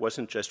Supper with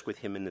wasn't just with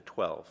him and the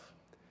 12.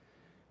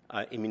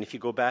 if you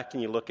go back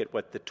and you look at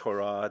what the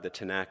Torah, the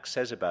Tanakh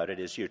says about it,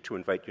 is you're to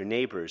invite your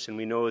neighbors. And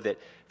we know that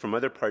from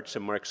other parts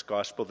of Mark's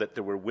gospel that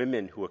there were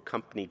women who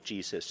accompanied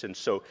Jesus. And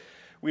so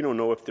we don't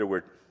know if there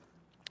were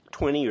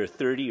 20 or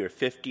 30 or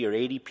 50 or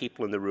 80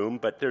 people in the room,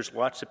 but there's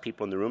lots of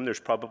people in the room. There's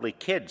probably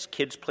kids.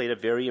 Kids played a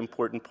very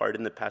important part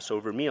in the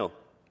Passover meal.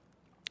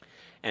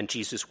 And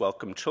Jesus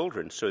welcomed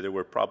children. So there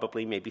were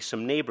probably maybe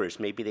some neighbors.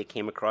 Maybe they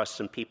came across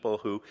some people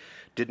who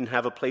didn't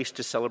have a place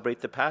to celebrate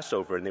the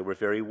Passover, and they were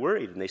very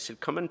worried. And they said,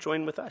 come and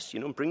join with us.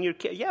 Bring your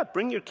kids. Yeah,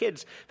 bring your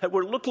kids. But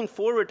we're looking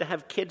forward to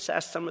have kids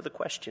ask some of the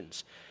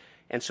questions.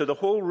 And so the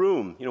whole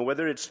room,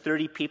 whether it's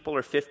 30 people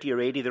or 50 or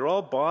 80, they're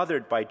all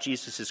bothered by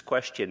Jesus'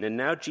 question. And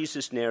now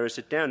Jesus narrows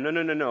it down.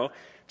 No.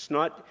 It's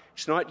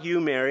not you,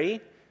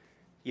 Mary.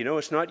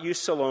 It's not you,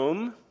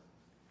 Salome.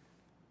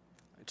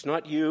 It's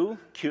not you,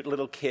 cute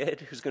little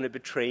kid, who's going to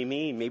betray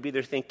me. Maybe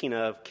they're thinking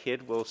a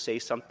kid will say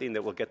something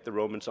that will get the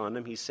Romans on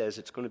him. He says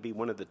it's going to be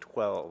one of the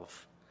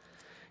 12.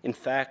 In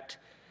fact,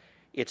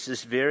 it's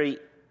this very,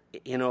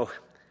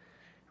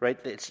 right?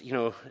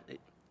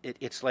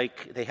 It's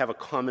like they have a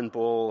common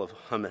bowl of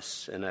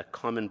hummus and a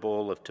common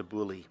bowl of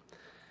tabbouleh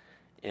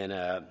and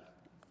a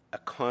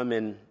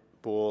common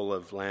bowl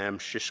of lamb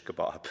shish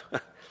kebab.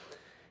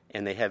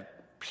 And they have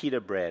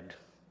pita bread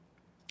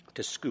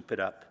to scoop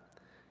it up.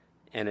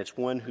 And it's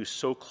one who's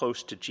so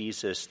close to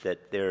Jesus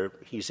that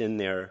he's in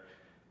there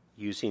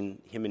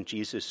using, him and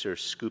Jesus are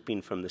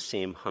scooping from the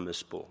same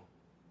hummus bowl.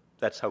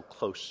 That's how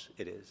close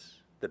it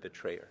is, the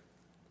betrayer.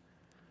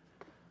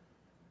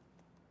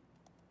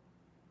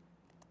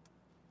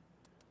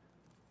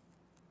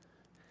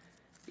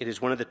 It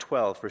is one of the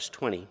 12, verse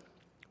 20,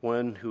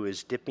 one who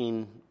is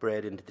dipping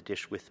bread into the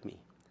dish with me.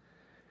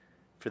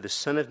 For the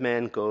Son of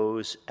Man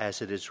goes as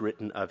it is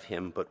written of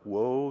him, but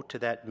woe to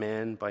that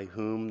man by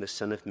whom the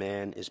Son of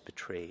Man is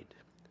betrayed.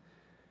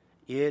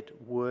 It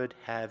would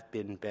have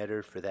been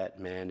better for that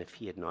man if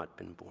he had not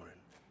been born.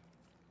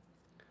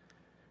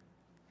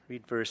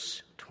 Read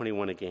verse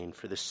 21 again.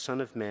 For the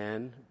Son of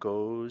Man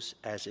goes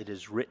as it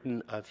is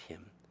written of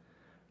him,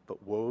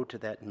 but woe to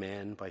that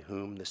man by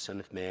whom the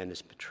Son of Man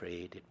is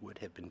betrayed. It would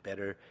have been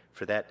better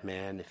for that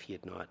man if he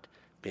had not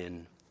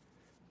been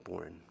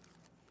born.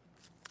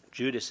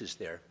 Judas is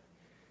there.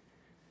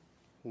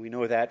 We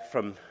know that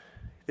from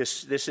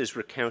this is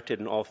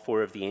recounted in all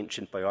four of the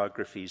ancient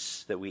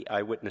biographies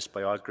eyewitness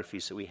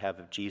biographies that we have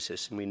of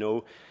Jesus. And we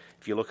know,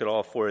 if you look at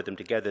all four of them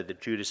together, that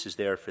Judas is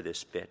there for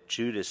this bit.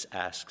 Judas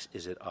asks,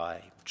 is it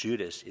I?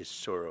 Judas is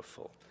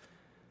sorrowful.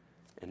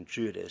 And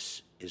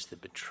Judas is the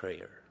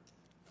betrayer.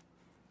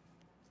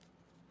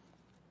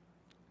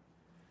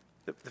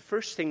 The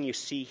first thing you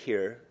see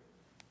here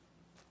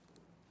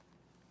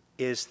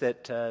is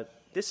that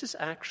this is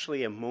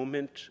actually a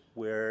moment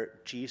where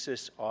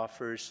Jesus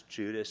offers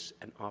Judas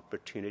an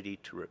opportunity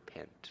to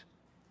repent.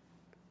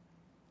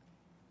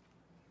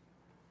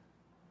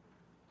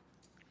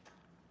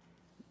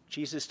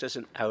 Jesus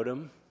doesn't out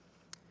him,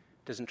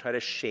 doesn't try to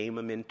shame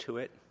him into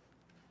it.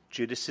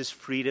 Judas's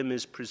freedom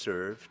is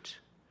preserved.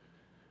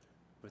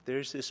 But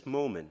there's this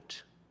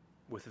moment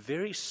with a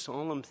very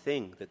solemn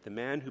thing that the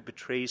man who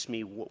betrays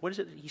me, what is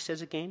it he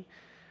says again?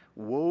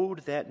 Woe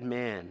to that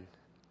man.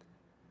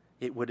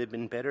 It would have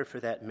been better for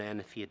that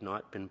man if he had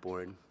not been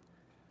born.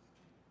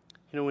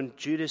 When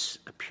Judas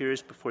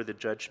appears before the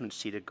judgment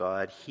seat of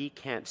God, he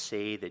can't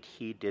say that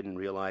he didn't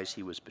realize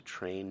he was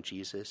betraying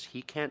Jesus.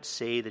 He can't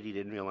say that he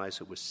didn't realize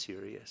it was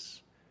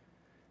serious.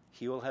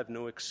 He will have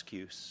no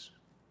excuse.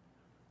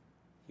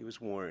 He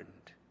was warned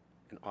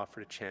and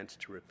offered a chance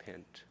to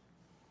repent.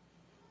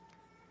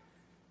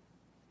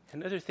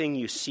 Another thing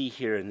you see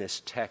here in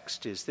this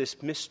text is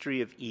this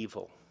mystery of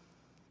evil.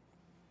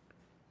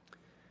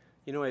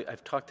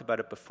 I've talked about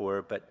it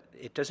before, but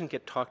it doesn't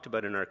get talked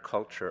about in our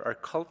culture. Our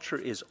culture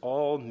is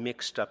all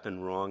mixed up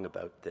and wrong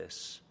about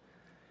this.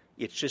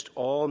 It's just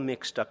all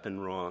mixed up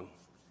and wrong.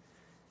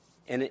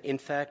 And in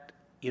fact,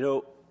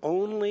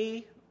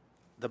 only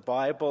the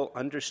Bible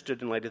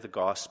understood in light of the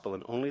gospel,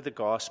 and only the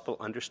gospel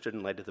understood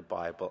in light of the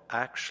Bible,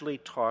 actually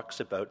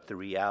talks about the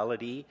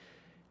reality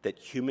that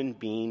human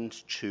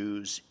beings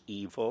choose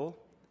evil.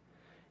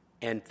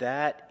 And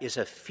that is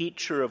a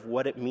feature of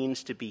what it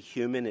means to be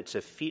human. It's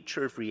a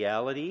feature of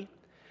reality.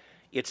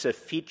 It's a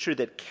feature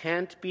that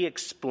can't be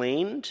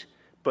explained,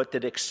 but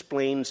that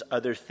explains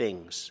other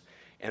things.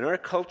 In our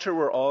culture,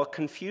 we're all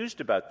confused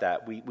about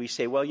that. We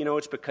say, well,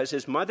 it's because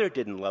his mother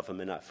didn't love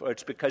him enough, or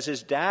it's because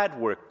his dad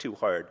worked too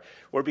hard,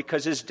 or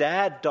because his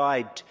dad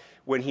died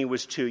when he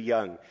was too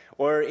young,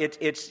 or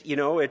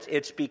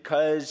it's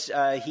because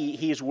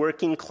he's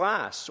working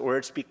class, or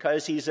it's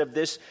because he's of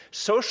this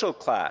social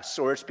class,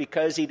 or it's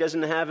because he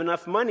doesn't have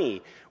enough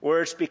money,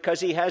 or it's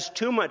because he has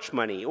too much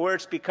money, or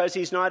it's because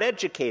he's not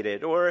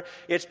educated, or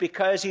it's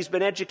because he's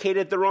been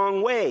educated the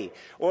wrong way,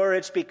 or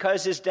it's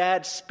because his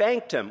dad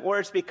spanked him, or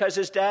it's because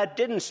his dad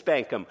didn't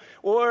spank him,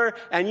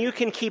 and you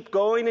can keep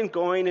going and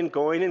going and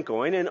going and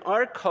going, and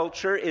our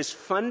culture is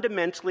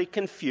fundamentally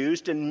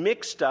confused and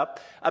mixed up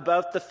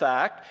about the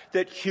fact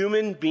that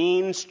human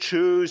beings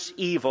choose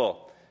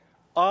evil.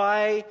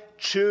 I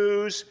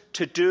choose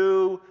to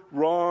do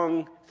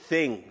wrong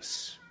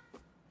things.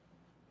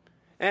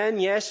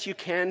 And yes, you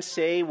can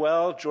say,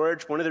 well,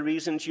 George, one of the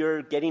reasons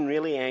you're getting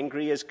really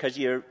angry is because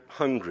you're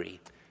hungry.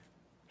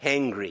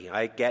 Hangry.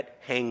 I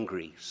get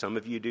hangry. Some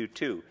of you do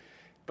too.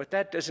 But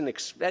that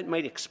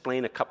might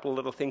explain a couple of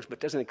little things, but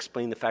doesn't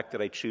explain the fact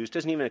that I choose.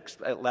 Doesn't even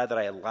allow that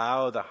I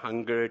allow the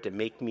hunger to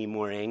make me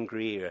more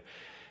angry.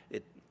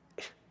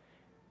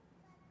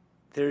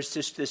 There's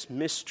just this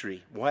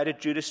mystery. Why did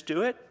Judas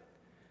do it?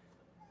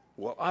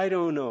 Well, I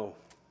don't know.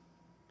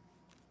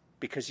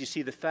 Because you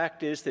see, the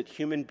fact is that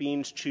human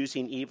beings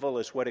choosing evil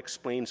is what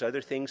explains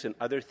other things, and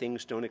other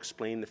things don't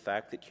explain the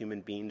fact that human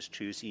beings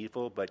choose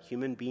evil, but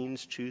human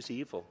beings choose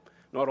evil.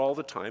 Not all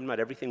the time, not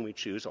everything we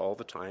choose all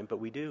the time, but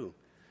we do.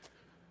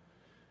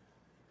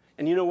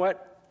 And you know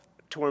what?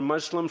 To our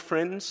Muslim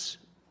friends,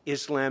 the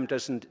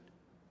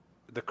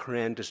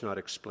Quran does not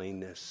explain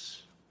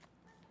this.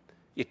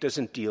 It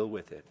doesn't deal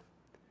with it.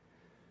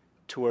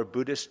 To our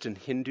Buddhist and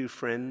Hindu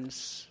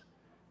friends,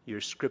 your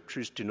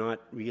scriptures do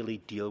not really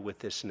deal with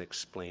this and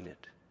explain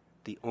it.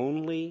 The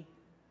only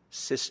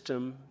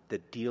system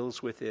that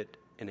deals with it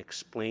and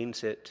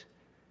explains it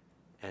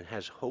and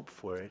has hope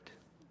for it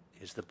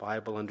is the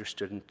Bible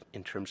understood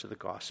in terms of the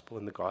gospel,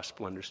 and the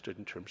gospel understood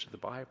in terms of the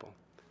Bible.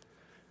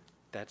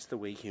 That's the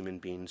way human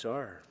beings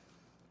are.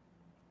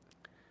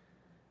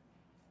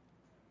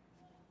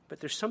 But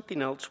there's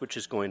something else which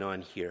is going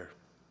on here.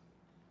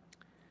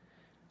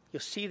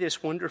 You'll see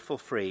this wonderful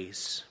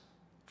phrase,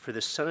 "For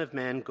the Son of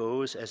Man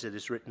goes as it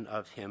is written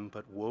of him,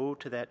 but woe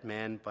to that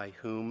man by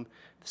whom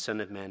the Son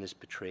of Man is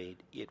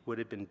betrayed. It would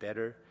have been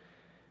better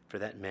for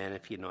that man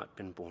if he had not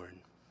been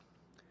born."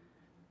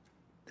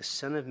 The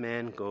Son of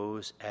Man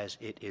goes as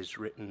it is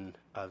written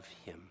of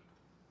him.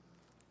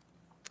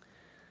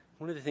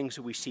 One of the things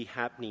that we see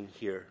happening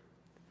here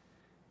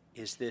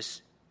is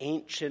this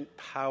ancient,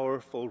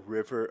 powerful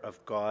river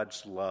of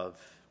God's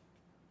love,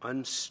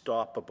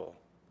 unstoppable,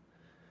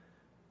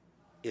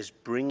 is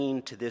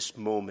bringing to this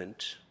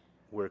moment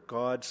where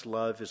God's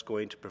love is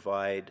going to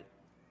provide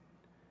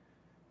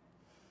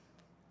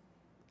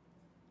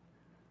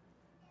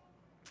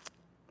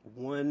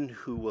one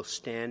who will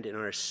stand in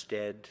our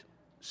stead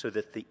so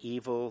that the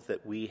evil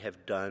that we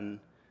have done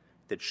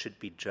that should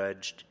be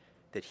judged,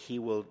 that he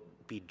will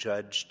be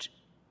judged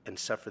and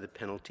suffer the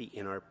penalty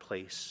in our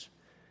place.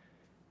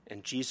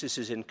 And Jesus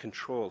is in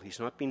control. He's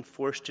not being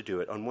forced to do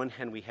it. On one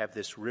hand, we have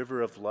this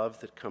river of love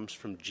that comes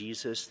from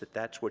Jesus,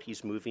 that's what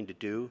he's moving to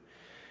do.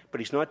 But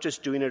he's not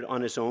just doing it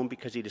on his own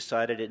because he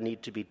decided it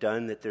needed to be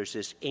done, that there's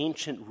this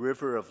ancient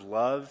river of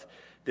love,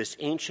 this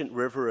ancient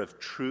river of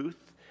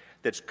truth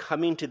that's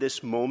coming to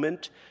this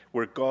moment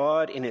where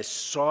God, in his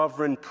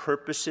sovereign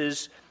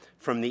purposes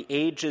from the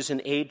ages and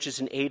ages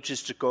and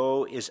ages to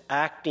go, is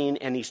acting,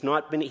 and he's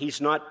not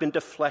been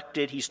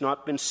deflected, he's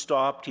not been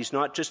stopped, he's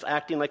not just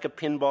acting like a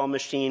pinball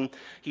machine,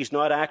 he's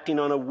not acting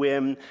on a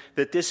whim,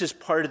 that this is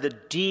part of the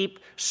deep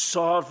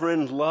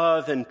sovereign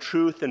love and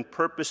truth and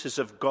purposes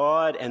of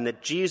God, and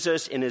that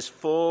Jesus, in his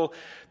full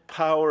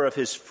power of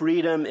his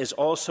freedom, is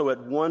also at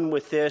one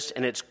with this,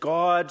 and it's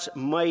God's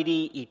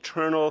mighty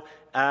eternal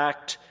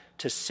act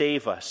to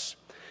save us.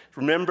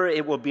 Remember,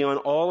 it will be on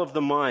all of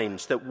the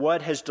minds that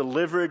what has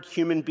delivered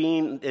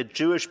the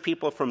Jewish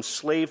people from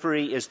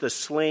slavery is the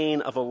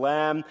slaying of a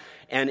lamb,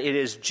 and it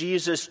is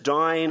Jesus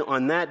dying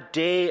on that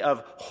day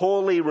of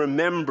holy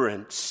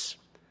remembrance.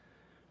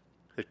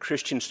 That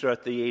Christians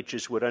throughout the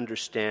ages would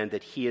understand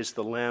that he is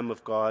the Lamb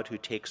of God who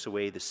takes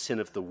away the sin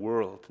of the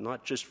world,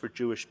 not just for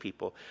Jewish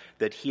people,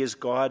 that he is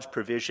God's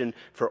provision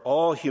for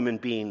all human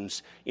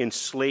beings in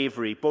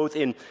slavery, both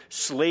in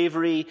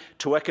slavery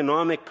to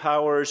economic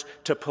powers,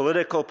 to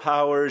political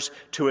powers,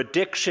 to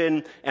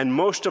addiction, and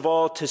most of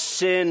all to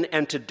sin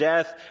and to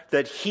death,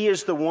 that he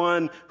is the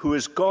one who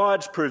is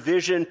God's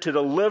provision to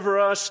deliver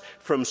us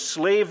from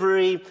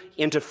slavery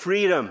into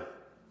freedom.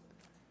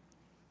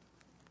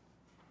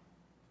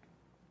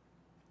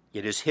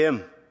 It is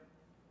him.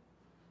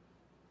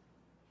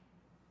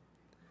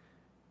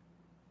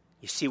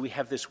 You see, we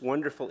have this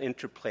wonderful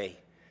interplay.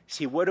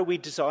 See, what do we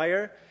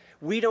desire?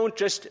 We don't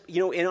just,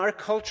 in our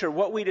culture,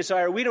 what we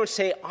desire, we don't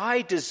say,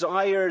 I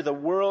desire the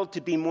world to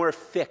be more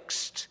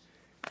fixed.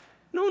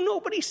 No,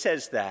 nobody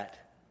says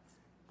that.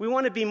 We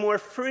want to be more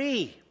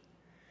free.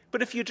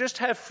 But if you just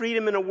have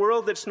freedom in a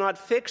world that's not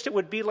fixed, it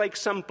would be like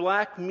some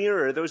Black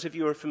Mirror. Those of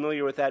you who are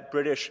familiar with that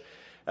British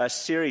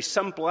series,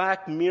 some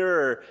Black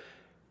Mirror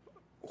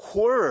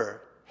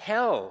horror,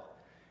 hell,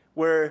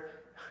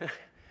 where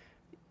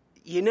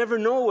you never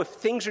know if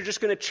things are just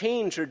going to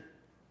change, or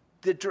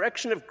the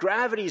direction of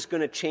gravity is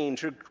going to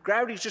change, or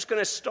gravity is just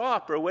going to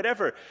stop, or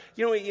whatever.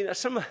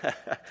 Some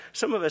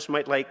of us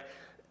might like,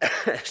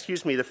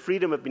 the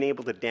freedom of being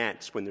able to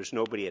dance when there's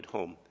nobody at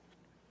home.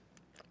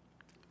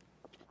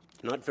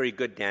 Not very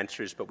good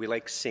dancers, but we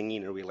like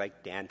singing or we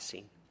like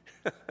dancing.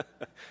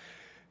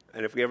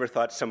 And if we ever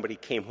thought somebody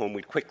came home,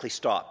 we'd quickly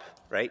stop,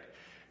 right?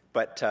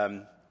 But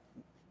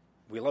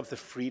we love the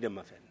freedom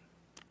of it.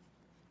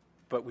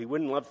 But we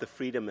wouldn't love the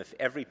freedom if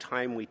every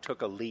time we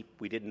took a leap,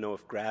 we didn't know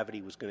if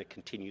gravity was going to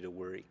continue to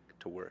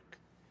to work.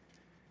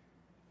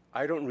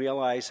 I don't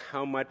realize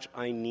how much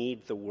I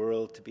need the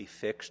world to be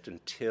fixed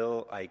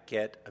until I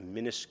get a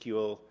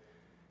minuscule,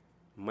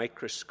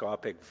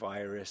 microscopic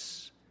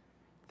virus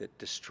that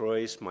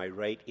destroys my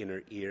right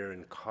inner ear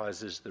and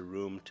causes the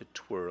room to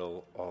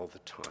twirl all the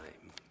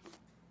time.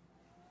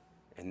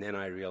 And then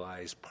I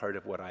realize part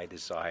of what I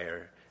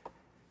desire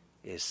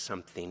is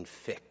something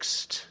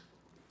fixed.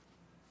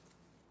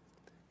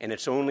 And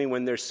it's only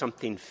when there's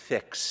something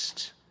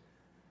fixed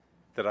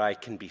that I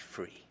can be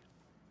free.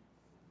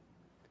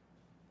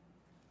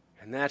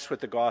 And that's what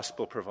the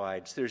gospel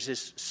provides. There's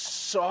this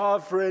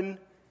sovereign,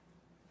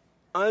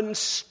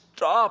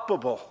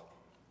 unstoppable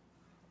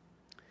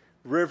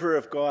river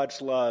of God's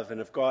love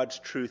and of God's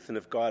truth and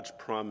of God's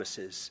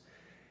promises.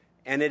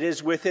 And it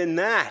is within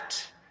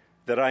that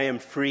I am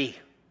free.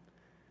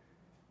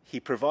 He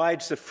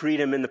provides the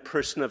freedom in the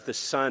person of the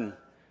Son,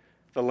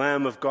 the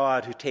Lamb of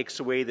God who takes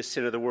away the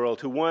sin of the world,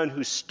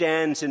 who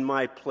stands in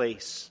my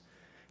place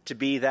to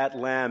be that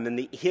Lamb.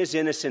 And his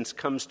innocence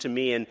comes to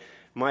me and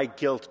my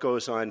guilt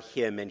goes on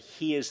him. And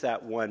he is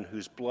that one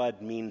whose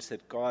blood means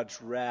that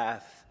God's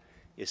wrath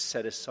is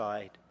set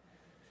aside.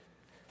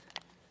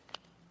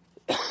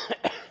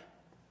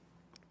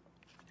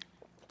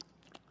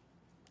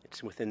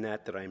 It's within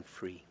that I'm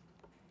free.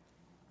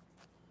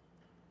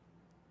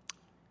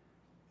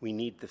 We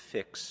need the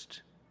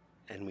fixed,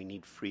 and we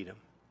need freedom.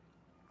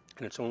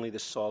 And it's only the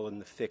solid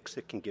and the fixed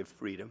that can give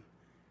freedom,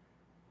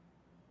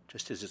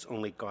 just as it's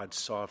only God's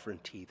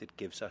sovereignty that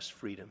gives us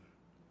freedom.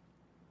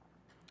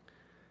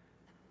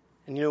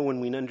 And when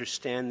we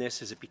understand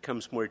this, as it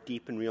becomes more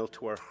deep and real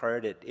to our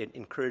heart, it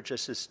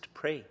encourages us to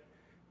pray.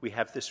 We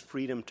have this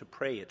freedom to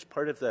pray. It's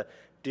part of the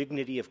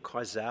dignity of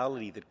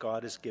causality that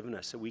God has given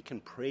us, that we can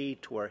pray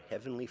to our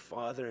Heavenly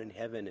Father in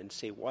heaven and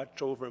say,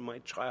 watch over my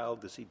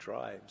child as he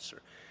drives,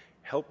 or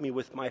help me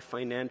with my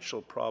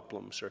financial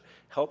problems, or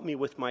help me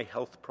with my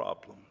health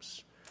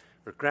problems,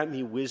 or grant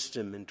me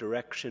wisdom and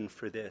direction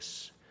for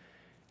this.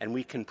 And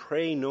we can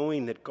pray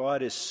knowing that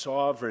God is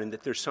sovereign,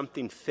 that there's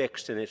something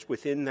fixed, and it's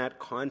within that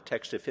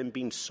context of him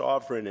being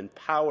sovereign and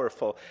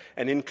powerful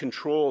and in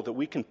control that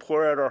we can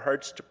pour out our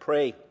hearts to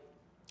pray,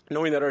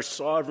 knowing that our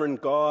sovereign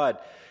God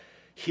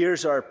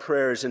hears our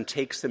prayers and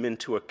takes them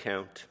into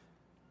account.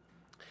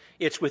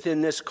 It's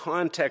within this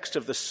context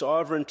of the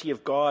sovereignty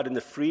of God and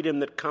the freedom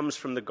that comes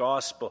from the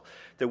gospel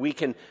that we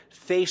can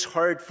face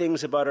hard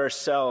things about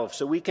ourselves,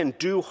 that we can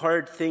do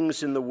hard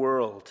things in the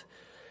world.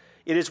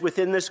 It is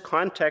within this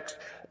context,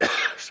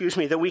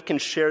 that we can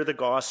share the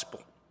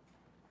gospel,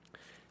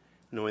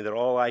 knowing that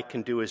all I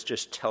can do is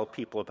just tell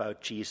people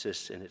about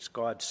Jesus, and it's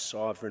God's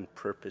sovereign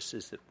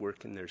purposes that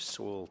work in their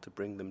soul to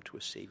bring them to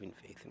a saving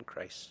faith in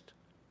Christ.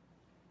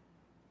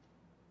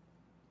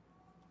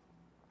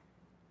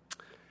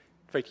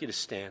 I invite you to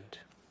stand.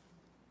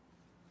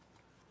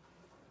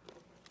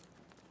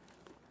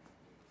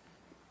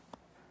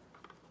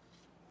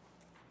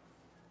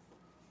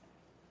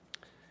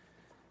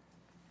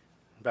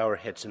 Bow our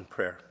heads in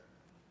prayer.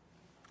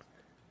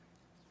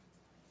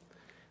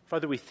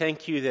 Father, we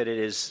thank you that it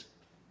is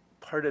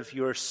part of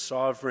your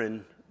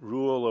sovereign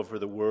rule over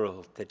the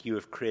world that you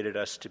have created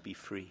us to be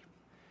free.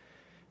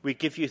 We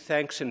give you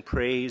thanks and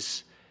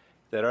praise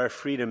that our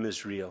freedom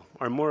is real,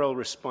 our moral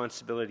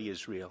responsibility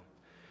is real.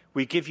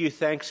 We give you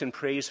thanks and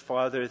praise,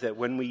 Father, that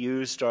when we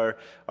used our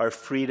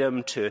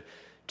freedom to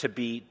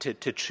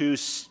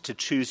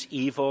choose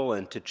evil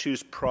and to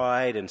choose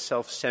pride and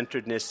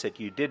self-centeredness, that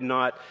you did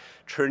not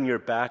turn your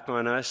back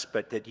on us,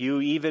 but that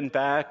you, even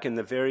back in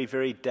the very,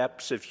 very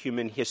depths of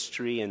human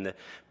history and the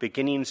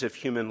beginnings of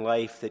human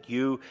life, that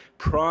you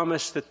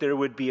promised that there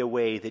would be a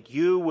way, that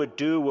you would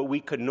do what we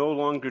could no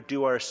longer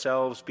do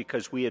ourselves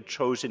because we had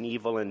chosen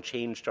evil and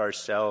changed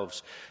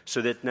ourselves,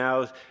 so that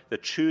now the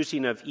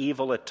choosing of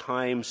evil at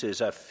times is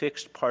a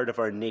fixed part of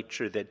our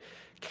nature that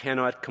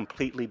cannot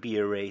completely be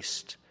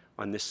erased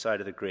on this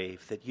side of the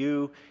grave, that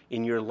you,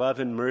 in your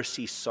love and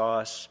mercy, saw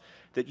us,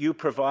 that you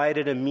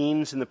provided a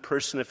means in the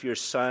person of your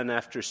Son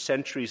after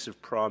centuries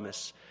of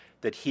promise,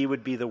 that he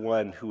would be the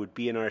one who would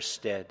be in our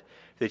stead,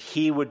 that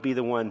he would be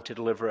the one to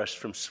deliver us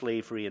from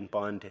slavery and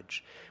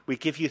bondage. We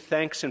give you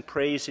thanks and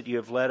praise that you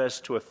have led us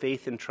to a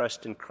faith and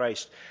trust in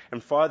Christ.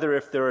 And Father,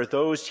 if there are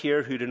those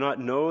here who do not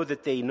know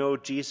that they know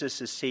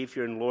Jesus as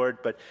Savior and Lord,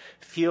 but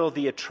feel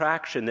the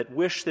attraction, that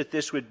wish that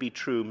this would be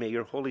true, may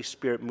your Holy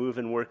Spirit move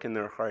and work in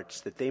their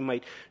hearts, that they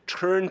might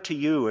turn to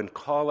you and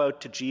call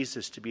out to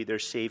Jesus to be their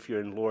Savior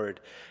and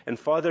Lord. And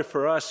Father,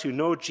 for us who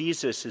know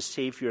Jesus as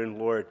Savior and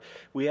Lord,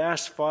 we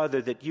ask,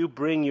 Father, that you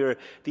bring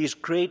these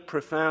great,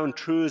 profound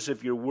truths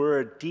of your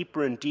word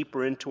deeper and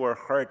deeper into our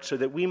hearts, so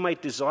that we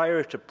might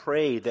desire to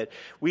pray, that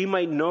we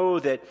might know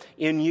that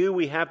in you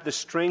we have the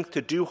strength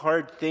to do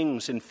hard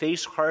things and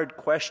face hard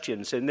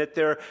questions, and that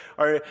there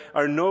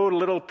are no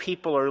little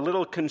people or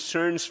little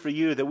concerns for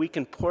you, that we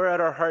can pour out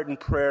our heart in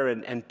prayer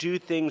and do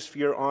things for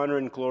your honor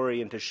and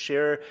glory and to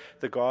share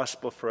the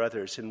gospel for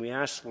others. And we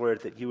ask,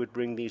 Lord, that you would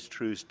bring these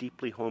truths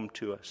deeply home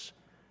to us.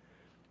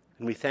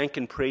 And we thank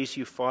and praise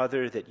you,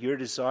 Father, that your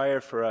desire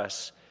for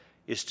us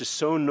is to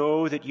so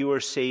know that you are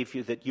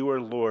Savior, that you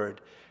are Lord,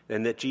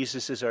 and that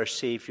Jesus is our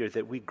Savior,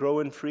 that we grow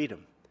in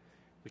freedom.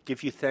 We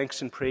give you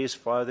thanks and praise,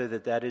 Father,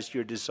 that that is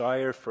your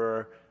desire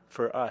for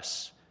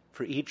us,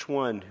 for each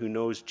one who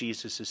knows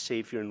Jesus as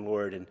Savior and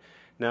Lord and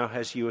now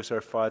has you as our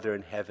Father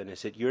in heaven,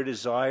 is that your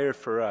desire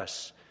for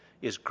us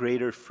is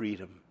greater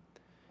freedom.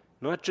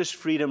 Not just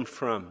freedom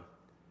from,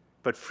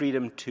 but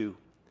freedom to.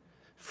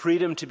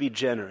 Freedom to be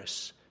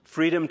generous,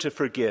 freedom to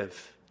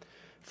forgive,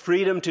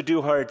 freedom to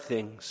do hard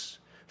things,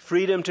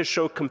 freedom to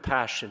show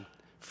compassion,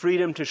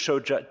 freedom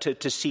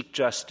to seek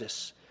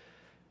justice.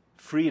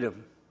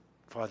 Freedom,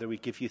 Father, we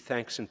give you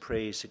thanks and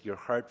praise that your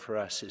heart for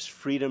us is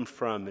freedom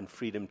from and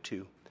freedom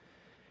to.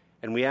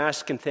 And we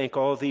ask and thank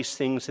all these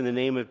things in the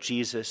name of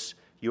Jesus,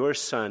 your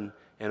Son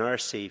and our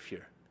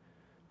Savior.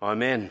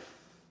 Amen.